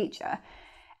members is a teacher.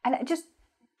 And just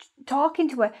talking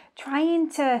to her, trying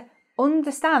to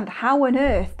understand how on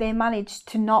earth they managed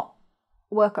to not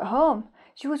work at home.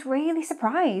 She was really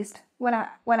surprised when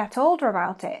I told her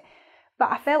about it.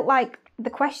 But I felt like the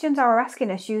questions I was asking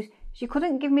her, she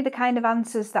couldn't give me the kind of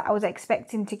answers that I was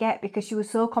expecting to get because she was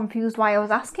so confused why I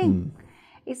was asking.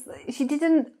 She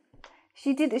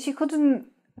couldn't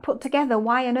put together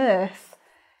why on earth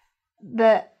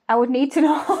that I would need to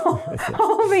know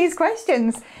all these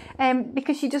questions,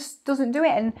 because she just doesn't do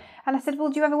it. And I said, well,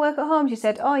 do you ever work at home? She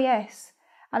said, oh, yes.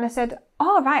 And I said,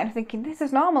 oh, right. And I'm thinking, this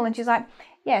is normal. And she's like,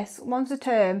 yes, once a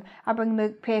term, I bring the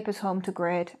papers home to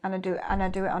grade and I do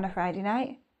it on a Friday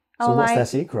night. So what's their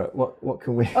secret? What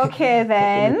can we... Okay,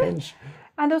 then.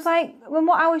 And I was like, well,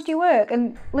 what hours do you work?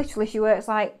 And literally she works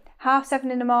like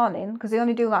 7:30 in the morning, because they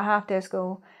only do like half day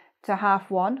school, to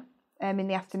 1:30 in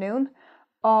the afternoon.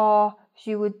 Or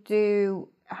she would do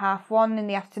 1:30 in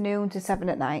the afternoon to 7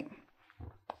 at night.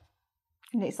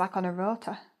 And it's like on a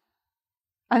rota.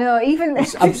 I know, even...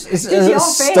 It's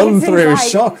stunned through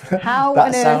shock. How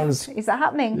on earth is that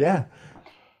happening? Yeah.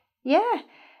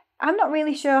 I'm not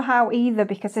really sure how either,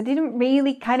 because I didn't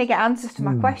really kind of get answers to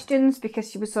my questions because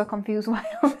she was so confused why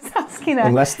I was asking her.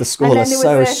 Unless the school is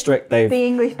so strict, the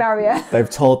English barrier. They've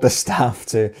told the staff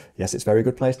to, yes, it's a very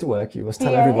good place to work. You must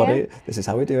tell everybody this is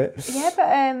how we do it. Yeah,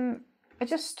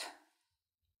 but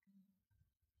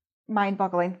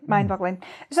Mind-boggling.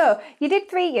 So you did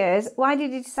 3 years. Why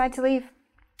did you decide to leave?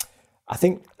 I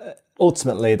think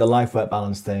ultimately the life-work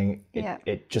balance thing, Yeah.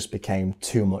 it just became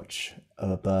too much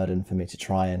of a burden for me to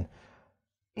try and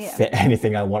fit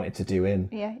anything I wanted to do in.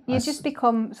 Yeah, you just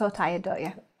become so tired, don't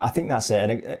you? I think that's it.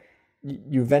 And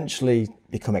you eventually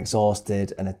become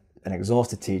exhausted, and an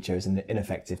exhausted teacher is an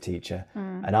ineffective teacher.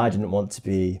 And I didn't want to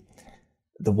be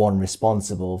the one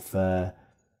responsible for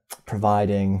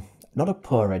providing not a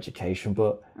poor education,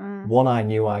 but one I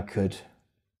knew I could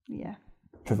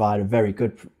provide a very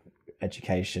good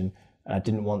education. And I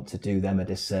didn't want to do them a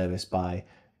disservice by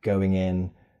going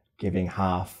in, giving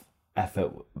half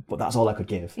effort, but that's all I could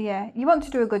give. Yeah, you want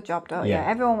to do a good job, don't you? Yeah.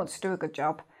 Everyone wants to do a good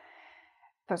job.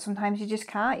 But sometimes you just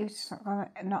can't. You've just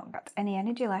not got any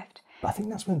energy left. But I think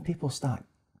that's when people start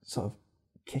sort of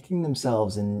kicking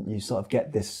themselves, and you sort of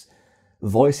get this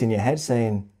voice in your head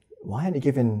saying, why aren't you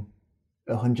giving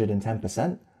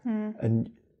 110%? And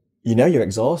you know you're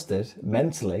exhausted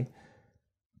mentally,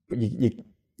 but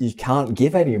you can't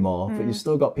give anymore, but you've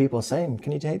still got people saying,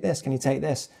 can you take this? Can you take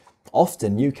this?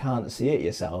 Often you can't see it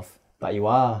yourself, that you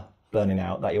are burning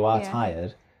out, that you are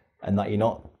tired, and that you're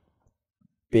not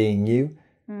being you.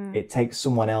 It takes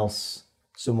someone else,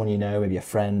 someone you know, maybe a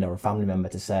friend or a family member,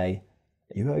 to say,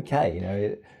 are you okay? You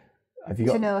know, have you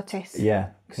got... To notice.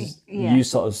 Yeah, because you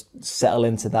sort of settle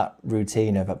into that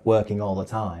routine of working all the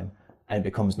time, and it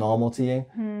becomes normal to you.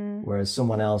 Whereas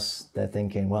someone else, they're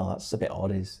thinking, well, that's a bit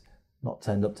odd. He's not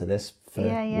turned up to this for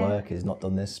work. He's not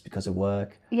done this because of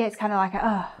work. Yeah, it's kind of like,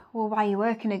 well, why are you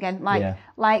working again?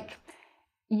 Like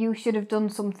you should have done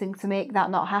something to make that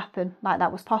not happen. Like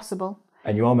that was possible.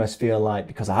 And you almost feel like,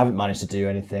 because I haven't managed to do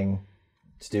anything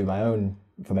to do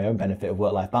for my own benefit of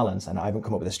work-life balance, and I haven't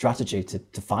come up with a strategy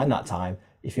to find that time,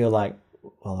 you feel like,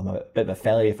 well, I'm a bit of a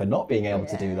failure for not being able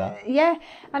to do that. Yeah,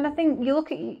 and I think you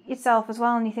look at yourself as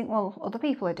well and you think, well, other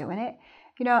people are doing it.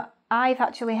 You know, I've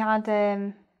actually had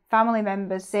family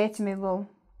members say to me, well,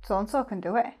 so-and-so can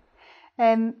do it.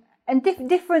 And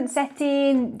different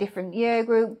setting, different year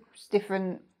groups,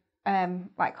 different,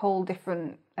 whole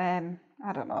different,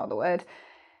 I don't know the word,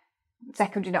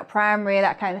 secondary, not primary,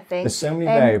 that kind of thing. There's so many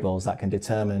variables that can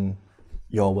determine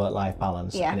your work-life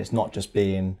balance, and it's not just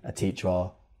being a teacher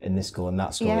or in this school and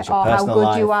that school. It's your or personal how good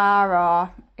life, you are,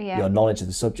 or your knowledge of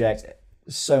the subject.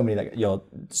 So many,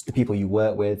 the people you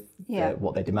work with,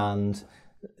 what they demand,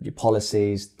 your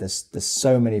policies. There's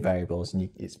so many variables, and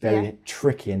it's very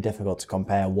tricky and difficult to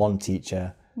compare one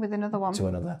teacher with another one to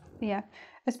another. Yeah,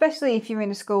 especially if you're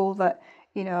in a school that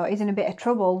is in a bit of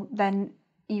trouble, then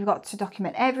you've got to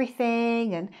document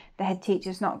everything, and the head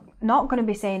teacher's not going to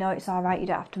be saying, oh, it's all right, you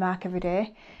don't have to mark every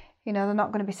day. They're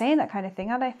not going to be saying that kind of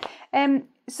thing, are they?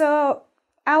 So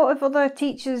out of other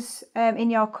teachers in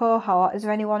your cohort, is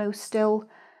there anyone who's still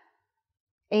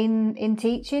in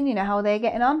teaching? How are they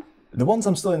getting on? The ones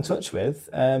I'm still in touch with,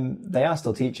 they are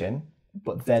still teaching,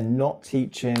 but they're not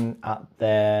teaching at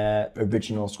their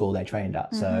original school they trained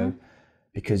at. So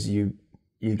because you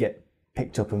get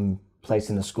picked up and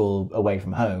placed in a school away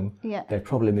from home, they've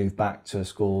probably moved back to a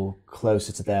school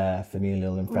closer to their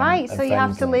familial and friends. Right, so you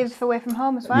have to live away from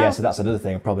home as well. Yeah, so that's another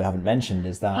thing I probably haven't mentioned,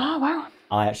 is that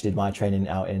I actually did my training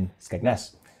out in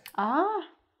Skegness.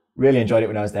 Really enjoyed it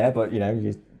when I was there, but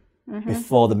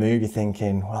before the move, you're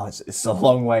thinking, well, it's a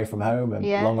long way from home and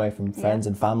a long way from friends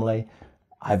and family.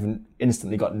 I've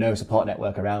instantly got no support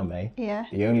network around me. Yeah.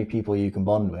 The only people you can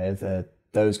bond with are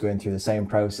those going through the same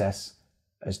process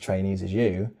as trainees as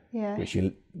you,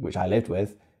 which I lived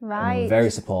with. Right. And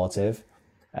very supportive.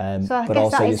 So I but guess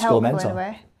also that your is school helpful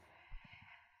mentor.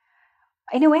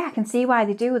 In a way, I can see why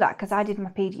they do that, because I did my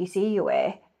PGCE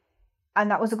away,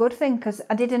 and that was a good thing, because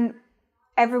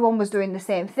everyone was doing the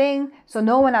same thing, so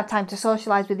no one had time to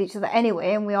socialise with each other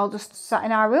anyway, and we all just sat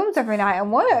in our rooms every night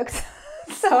and worked.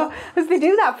 So they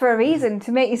do that for a reason,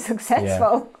 to make you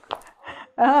successful.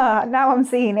 Now I'm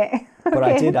seeing it. But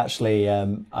I did actually,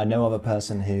 I know of a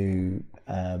person who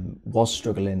was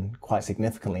struggling quite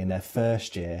significantly in their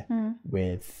first year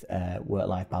with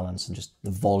work-life balance and just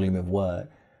the volume of work.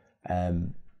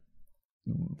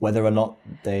 Whether or not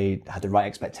they had the right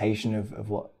expectation of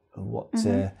what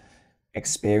to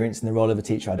experience in the role of a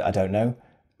teacher, I don't know.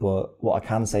 But what I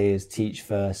can say is Teach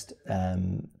First,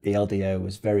 the LDO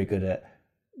was very good at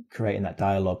creating that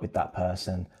dialogue with that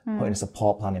person, putting a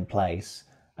support plan in place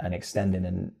and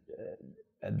extending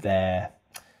their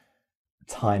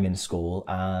time in school,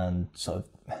 and sort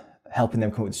of helping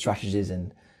them come up with strategies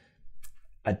and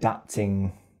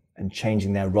adapting and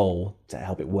changing their role to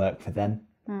help it work for them.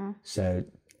 So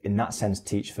in that sense,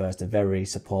 Teach First are very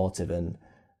supportive, and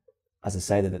as I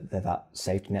say, they're that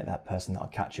safety net, that person that'll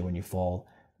catch you when you fall,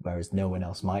 whereas no one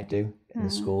else might do in the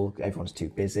school. Everyone's too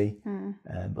busy,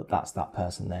 but that's that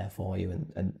person there for you,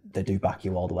 and they do back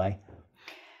you all the way.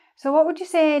 So what would you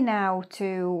say now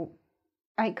to,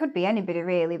 it could be anybody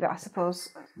really, but I suppose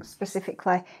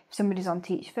specifically if somebody's on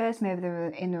Teach First, maybe they're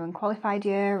in their unqualified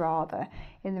year or they're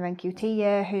in their NQT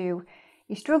year, who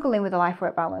you're struggling with a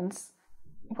life-work balance,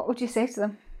 what would you say to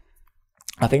them?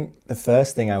 I think the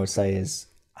first thing I would say is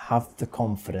have the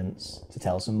confidence to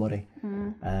tell somebody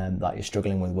that you're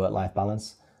struggling with work-life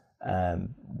balance,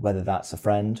 whether that's a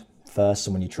friend first,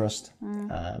 someone you trust,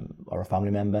 or a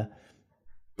family member.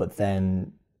 But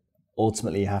then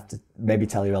ultimately you have to maybe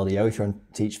tell your LDO if you're on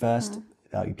Teach First,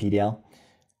 your PDL,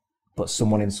 but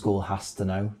someone in school has to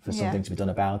know for something to be done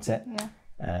about it.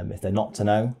 If they're not to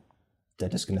know, they're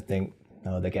just going to think,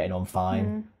 no, they're getting on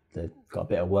fine, they've got a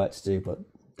bit of work to do, but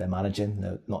they're managing,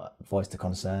 they're not voiced a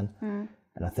concern.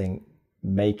 And I think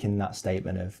making that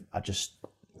statement of, I just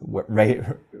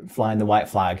flying the white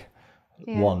flag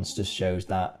once just shows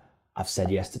that I've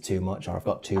said yes to too much, or I've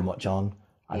got too much on.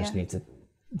 I just need to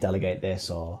delegate this,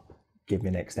 or give me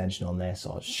an extension on this,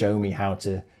 or show me how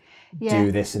to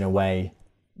do this in a way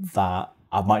that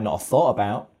I might not have thought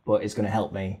about, but it's going to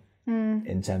help me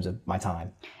in terms of my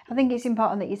time. I think it's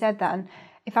important that you said that. And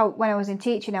when I was in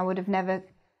teaching, I would have never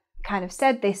kind of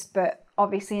said this, but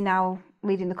obviously now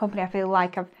leading the company, I feel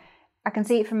like I can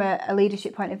see it from a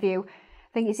leadership point of view.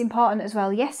 I think it's important as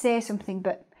well, yes, say something,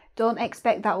 but don't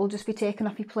expect that will just be taken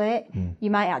off your plate.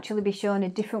 You might actually be shown a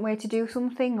different way to do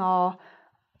something, or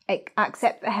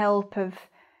accept the help of,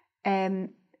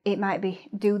 it might be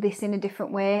do this in a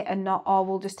different way, and not, or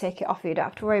we'll just take it off you, you don't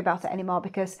have to worry about it anymore,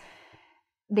 because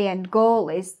the end goal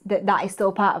is that is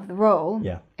still part of the role.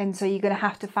 And so you're going to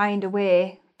have to find a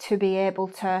way to be able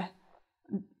to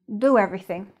do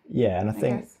everything. And I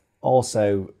think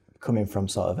also coming from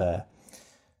sort of a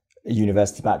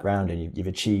university background, and you've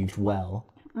achieved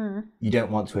well, you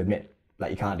don't want to admit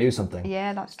that you can't do something.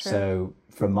 That's true. So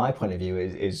from my point of view,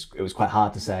 it was quite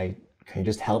hard to say, can you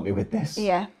just help me with this?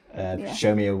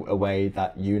 Show me a way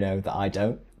that you know that I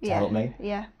don't to help me.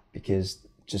 Because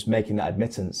just making that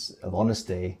admittance of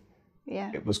honesty,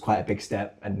 it was quite a big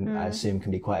step, and I assume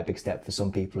can be quite a big step for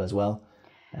some people as well.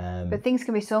 But things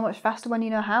can be so much faster when you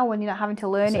know how, when you're not having to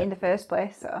learn it in the first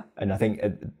place. So. And I think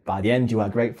by the end you are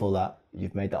grateful that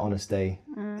you've made that honesty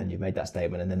and you've made that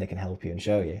statement, and then they can help you and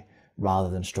show you, rather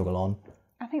than struggle on.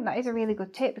 I think that is a really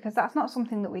good tip, because that's not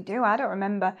something that we do. I don't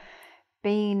remember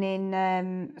being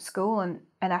in school and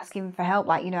asking for help,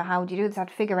 like, how do you do this?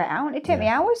 I'd figure it out. It'd take me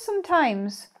hours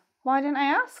sometimes. Why didn't I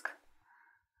ask?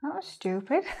 That was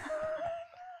stupid.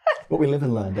 But we live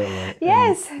and learn, don't we?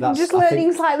 Yes, just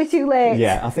learning slightly too late.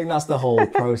 I think that's the whole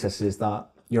process, is that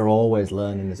you're always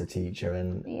learning as a teacher.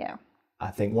 And I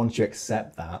think once you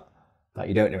accept that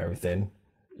you don't know everything,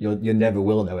 you never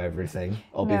will know everything,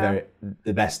 or be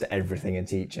the best at everything in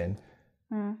teaching.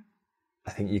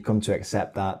 I think you come to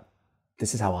accept that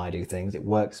this is how I do things. It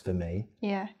works for me.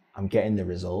 I'm getting the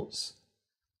results.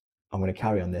 I'm going to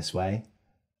carry on this way.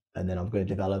 And then I'm going to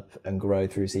develop and grow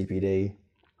through CPD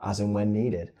as and when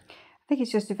needed. I think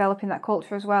it's just developing that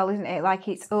culture as well, isn't it? Like,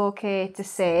 it's okay to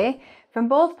say, from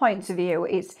both points of view,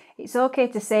 it's okay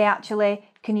to say, actually,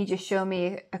 can you just show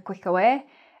me a quicker way?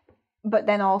 But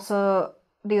then also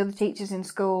the other teachers in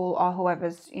school, or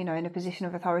whoever's, in a position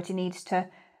of authority, needs to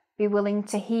be willing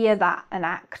to hear that and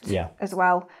act as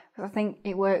well. Because I think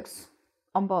it works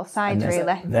on both sides,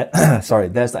 really.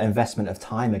 There's that investment of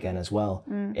time again as well,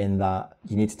 in that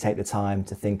you need to take the time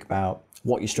to think about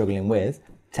what you're struggling with,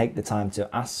 take the time to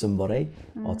ask somebody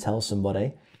or tell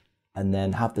somebody, and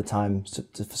then have the time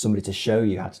for somebody to show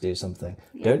you how to do something.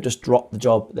 Don't just drop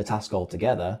the task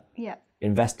altogether.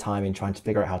 Invest time in trying to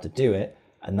figure out how to do it,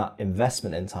 and that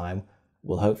investment in time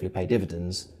will hopefully pay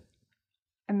dividends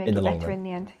and make it better in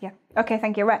the end. Okay,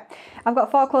 thank you. Right, I've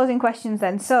got 4 closing questions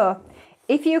then. So,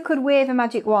 if you could wave a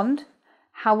magic wand,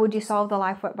 how would you solve the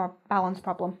life-work balance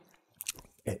problem?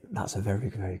 That's a very,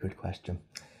 very good question.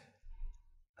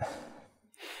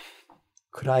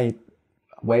 Could I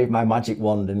wave my magic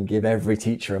wand and give every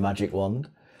teacher a magic wand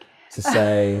to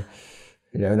say,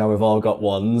 now we've all got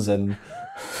wands, and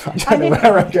I don't know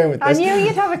where I'm going with this. I knew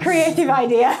you'd have a creative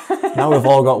idea. Now we've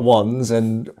all got wands,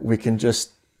 and we can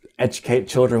just educate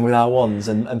children with our wands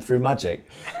and through magic.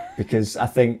 Because I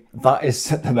think that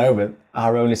is, at the moment,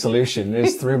 our only solution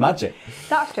is through magic.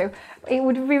 That's true. It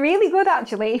would be really good,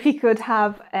 actually, if you could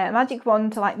have a magic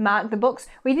wand to mark the books.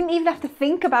 We didn't even have to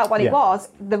think about what it was.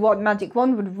 The magic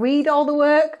wand would read all the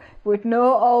work, would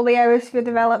know all the areas for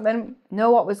development, know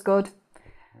what was good,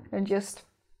 and just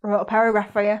wrote a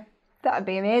paragraph for you. That would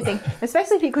be amazing.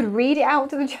 Especially if you could read it out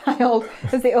to the child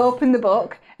as they open the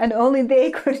book, and only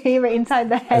they could hear it inside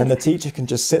their head. And then the teacher can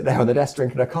just sit there on the desk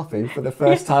drinking a coffee for the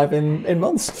first time in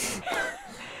months.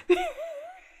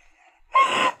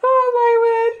 Oh my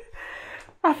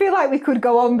word! I feel like we could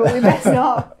go on, but we best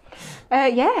not.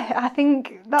 Yeah, I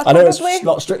think that's I know probably... it's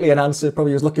not strictly an answer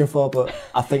probably he was looking for, but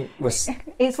I think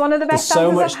it's one of the best there's so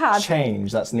answers much I've had.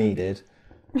 change that's needed,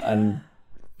 and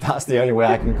that's the only way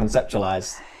I can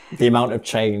conceptualise the amount of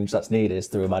change that's needed is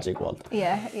through a magic wand.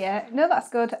 Yeah. No, that's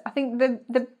good. I think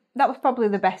that was probably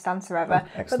the best answer ever.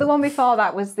 Oh, but the one before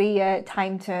that was the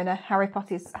time turner, Harry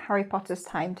Potter's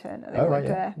time turner. Oh, right,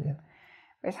 yeah.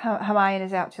 It's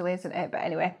Hermione's actually, isn't it? But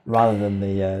anyway. Rather than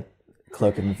the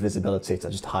cloak of invisibility to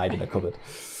just hide in a cupboard.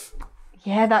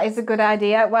 Yeah, that is a good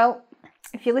idea. Well,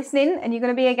 if you're listening and you're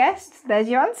going to be a guest, there's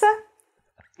your answer.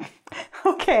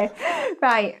 Okay,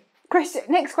 right.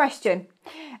 Next question.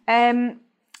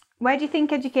 Where do you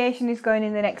think education is going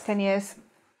in the next 10 years?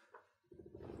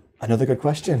 Another good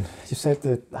question. You saved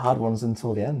the hard ones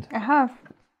until the end. I have.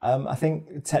 I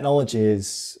think technology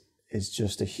is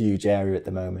just a huge area at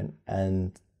the moment,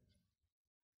 and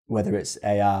whether it's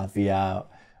AR, VR,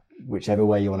 whichever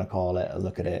way you want to call it or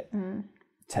look at it,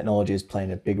 technology is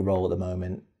playing a big role at the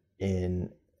moment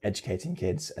in educating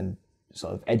kids and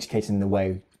sort of educating in the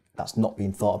way that's not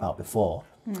been thought about before.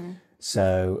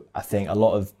 So I think a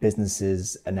lot of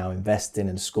businesses are now investing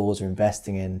and schools are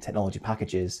investing in technology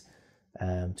packages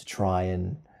to try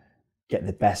and get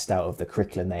the best out of the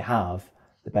curriculum they have,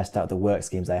 the best out of the work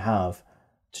schemes they have,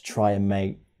 to try and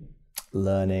make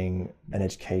learning and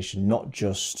education not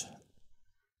just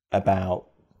about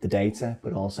the data,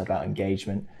 but also about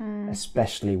engagement,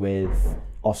 especially with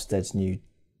Ofsted's new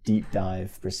deep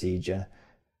dive procedure,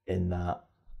 in that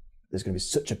there's going to be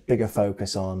such a bigger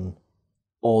focus on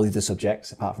all the other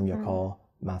subjects apart from your core,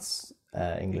 maths,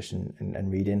 English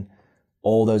and reading.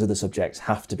 All those other subjects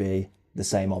have to be the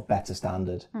same or better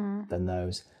standard than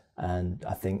those. And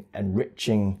I think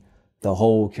enriching the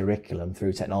whole curriculum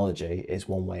through technology is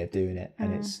one way of doing it.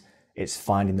 And it's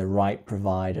finding the right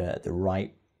provider, the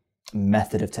right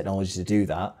method of technology to do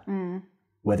that.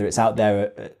 Whether it's out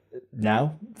there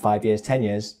now, 5 years, 10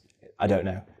 years, I don't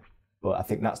know. But I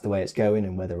think that's the way it's going,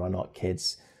 and whether or not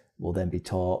kids will then be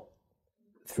taught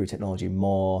through technology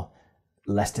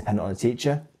less dependent on a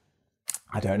teacher,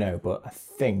 I don't know. But I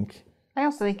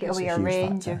also think it'll be a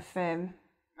range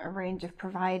of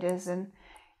providers, and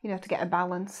to get a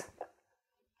balance,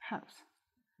 perhaps.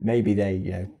 Maybe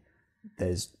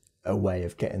there's a way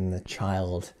of getting the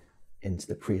child into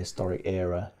the prehistoric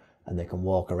era, and they can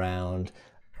walk around.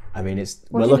 I mean,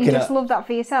 we're looking at. You just love that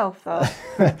for yourself, though.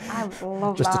 I would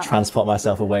love just that. To transport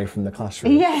myself away from the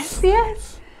classroom. Yes.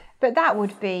 But that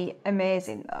would be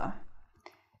amazing, though.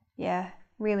 Yeah,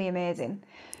 really amazing.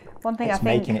 One thing it's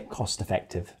making it cost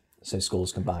effective so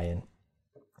schools can buy in.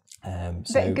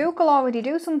 But Google already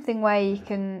do something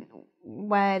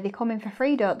where they come in for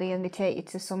free, don't they? And they take you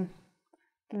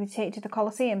to the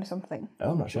Colosseum or something.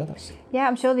 Oh, I'm not sure. Yeah,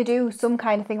 I'm sure they do some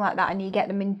kind of thing like that, and you get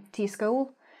them into your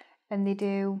school, and they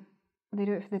do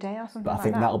it for the day or something. But I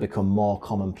think that'll become more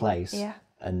commonplace, yeah,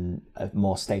 and a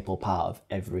more staple part of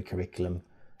every curriculum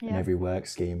and every work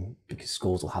scheme, because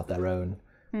schools will have their own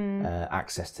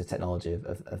access to technology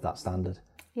of that standard.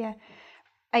 Yeah,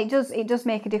 it does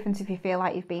make a difference if you feel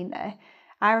like you've been there.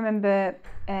 I remember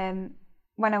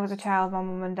when I was a child, my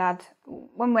mum and dad,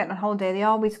 when we went on holiday, we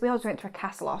always went to a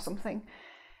castle or something,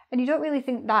 and you don't really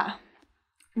think that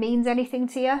means anything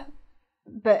to you,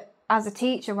 but as a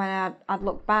teacher, when I'd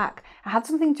look back, I had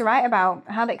something to write about.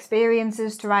 I had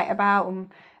experiences to write about,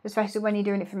 and especially when you're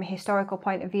doing it from a historical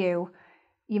point of view,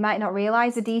 you might not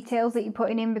realise the details that you're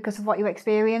putting in because of what you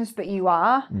experienced, but you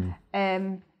are.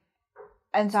 And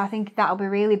so I think that'll be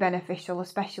really beneficial,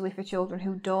 especially for children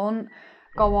who don't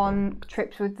go on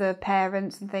trips with the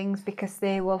parents and things, because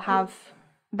they will have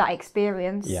that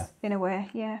experience in a way.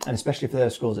 Yeah. And especially for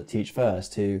those schools that teach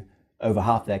first, who over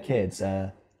half their kids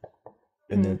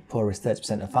in the poorest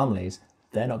 30% of families,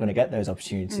 they're not going to get those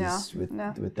opportunities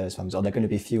with those families, or they're going to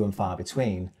be few and far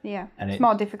between. Yeah, and it's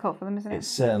more difficult for them, isn't it? It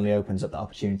certainly opens up the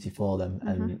opportunity for them,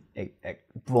 and it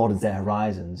broadens their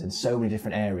horizons in so many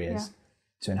different areas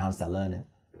to enhance their learning.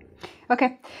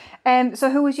 Okay, so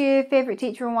who was your favourite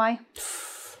teacher and why?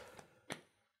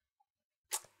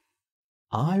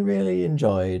 I really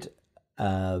enjoyed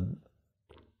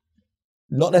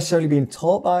not necessarily being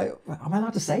taught by... Am I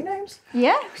allowed to say names?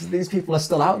 Yeah. Because these people are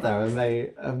still out there and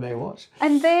may watch.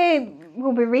 And they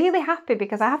will be really happy,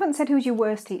 because I haven't said who's your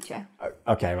worst teacher.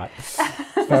 Okay, right.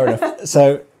 Fair enough.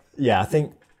 So, yeah, I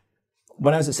think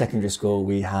when I was at secondary school,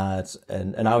 we had...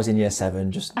 And I was in year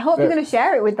 7, just... I hope you're going to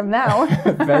share it with them now.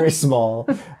 Very small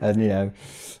and,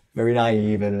 very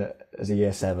naive. And as a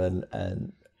year 7,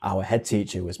 and our head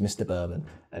teacher was Mr. Berman,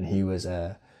 and he was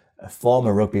a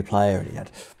former rugby player, and he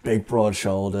had big, broad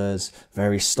shoulders,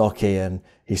 very stocky, and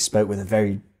he spoke with a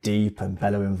very deep and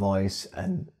bellowing voice,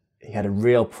 and he had a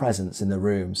real presence in the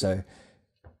room. So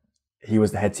he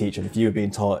was the head teacher, and if you were being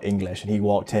taught English and he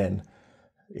walked in,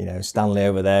 you know, Stanley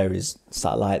over there is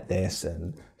sat like this,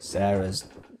 and Sarah's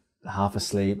half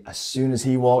asleep. As soon as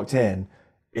he walked in,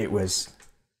 it was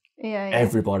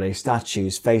everybody,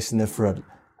 statues facing the front,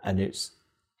 and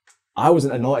I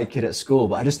wasn't a naughty kid at school,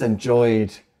 but I just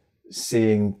enjoyed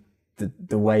seeing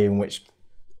the way in which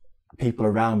people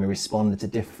around me responded to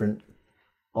different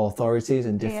authorities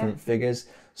and different figures.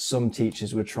 Some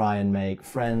teachers would try and make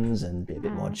friends and be a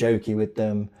bit more jokey with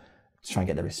them to try and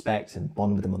get their respect and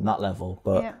bond with them on that level.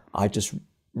 But I just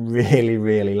really,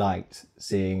 really liked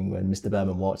seeing when Mr.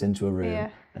 Berman walked into a room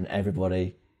and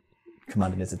everybody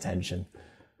commanded his attention.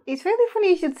 It's really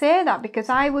funny you should say that, because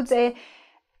I would say,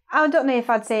 I don't know if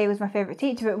I'd say he was my favourite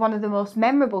teacher, but one of the most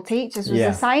memorable teachers was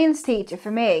the science teacher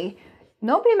for me.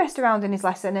 Nobody messed around in his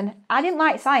lesson, and I didn't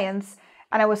like science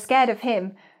and I was scared of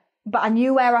him, but I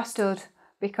knew where I stood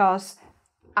because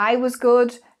I was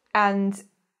good and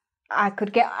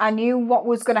I knew what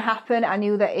was going to happen. I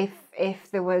knew that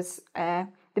if there was, there'd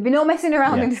be no messing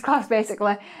around in this class,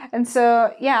 basically. And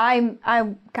so, I'm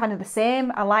kind of the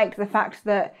same. I liked the fact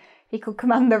that he could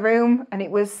command the room, and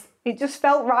it just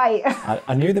felt right.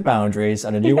 I knew the boundaries,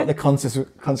 and I knew what the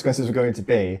consequences were going to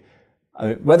be.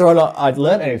 Whether or not I'd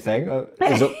learned anything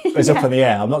is up in the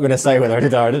air. I'm not going to say whether I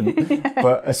did or I didn't.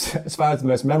 But as far as the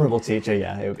most memorable teacher,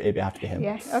 it'd have to be him.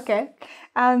 Yes, okay.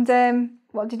 And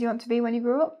what did you want to be when you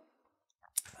grew up?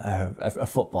 A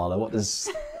footballer. What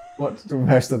do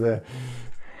most of the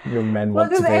young men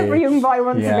want to be? What does every young boy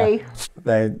want to be?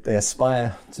 They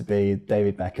aspire to be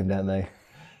David Beckham, don't they?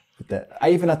 I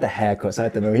even had the haircuts. I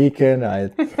had the Mohican. I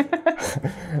had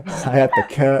the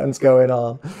curtains going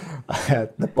on. I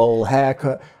had the bowl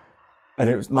haircut,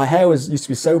 and my hair used to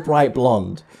be so bright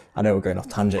blonde. I know we're going off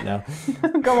tangent now.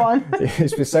 Go on. It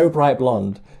used to be so bright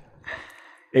blonde.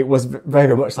 It was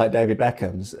very much like David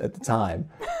Beckham's at the time.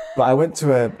 But I went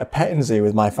to a petting zoo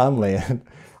with my family, and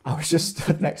I was just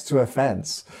stood next to a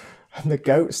fence, and the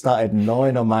goat started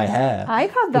gnawing on my hair. I've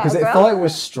had that because it thought it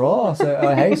was straw,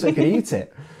 so it could eat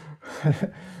it.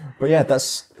 But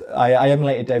I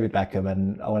emulated David Beckham,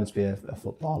 and I wanted to be a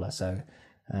footballer. So,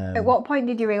 at what point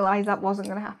did you realise that wasn't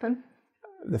going to happen?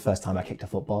 The first time I kicked a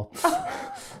football.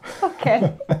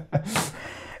 Okay.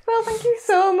 Well, thank you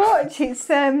so much. It's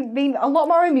been a lot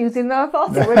more amusing than I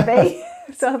thought it would be.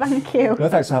 So thank you. No,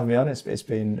 thanks for having me on. It's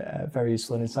been very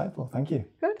useful and insightful. Thank you.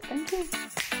 Good, thank you.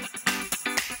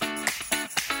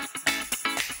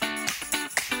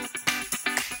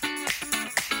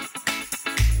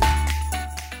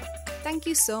 Thank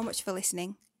you so much for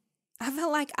listening. I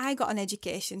felt like I got an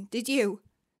education, did you?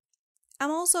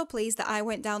 I'm also pleased that I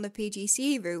went down the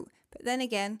PGCE route, but then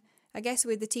again, I guess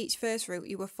with the Teach First route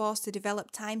you were forced to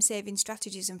develop time-saving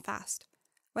strategies and fast.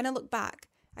 When I look back,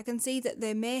 I can see that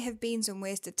there may have been some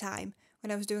wasted time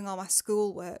when I was doing all my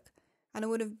schoolwork, and I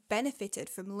would have benefited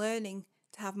from learning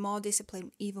to have more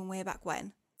discipline even way back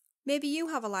when. Maybe you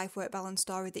have a life-work balance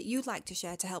story that you'd like to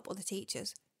share to help other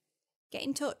teachers. Get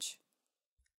in touch.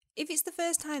 If it's the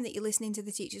first time that you're listening to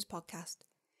the Teachers Podcast,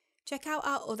 check out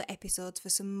our other episodes for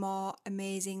some more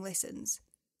amazing listens.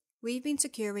 We've been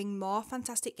securing more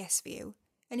fantastic guests for you,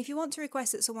 and if you want to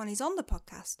request that someone is on the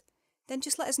podcast, then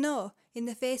just let us know in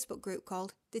the Facebook group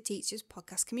called the Teachers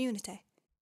Podcast Community.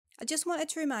 I just wanted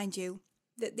to remind you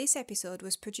that this episode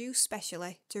was produced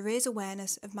specially to raise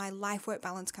awareness of my Life Work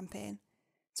Balance campaign,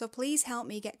 so please help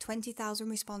me get 20,000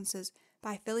 responses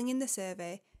by filling in the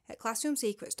survey at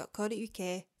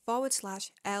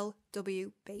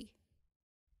classroomsecrets.co.uk/LWB.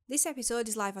 This episode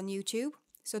is live on YouTube,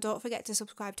 so don't forget to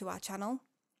subscribe to our channel.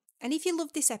 And if you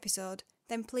loved this episode,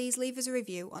 then please leave us a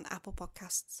review on Apple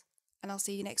Podcasts. And I'll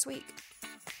see you next week.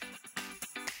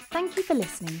 Thank you for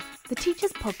listening. The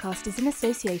Teachers Podcast is in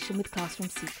association with Classroom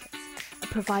Secrets, a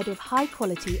provider of high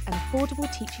quality and affordable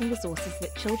teaching resources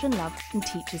that children love and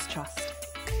teachers trust.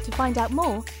 To find out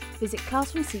more, visit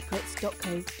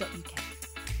classroomsecrets.co.uk.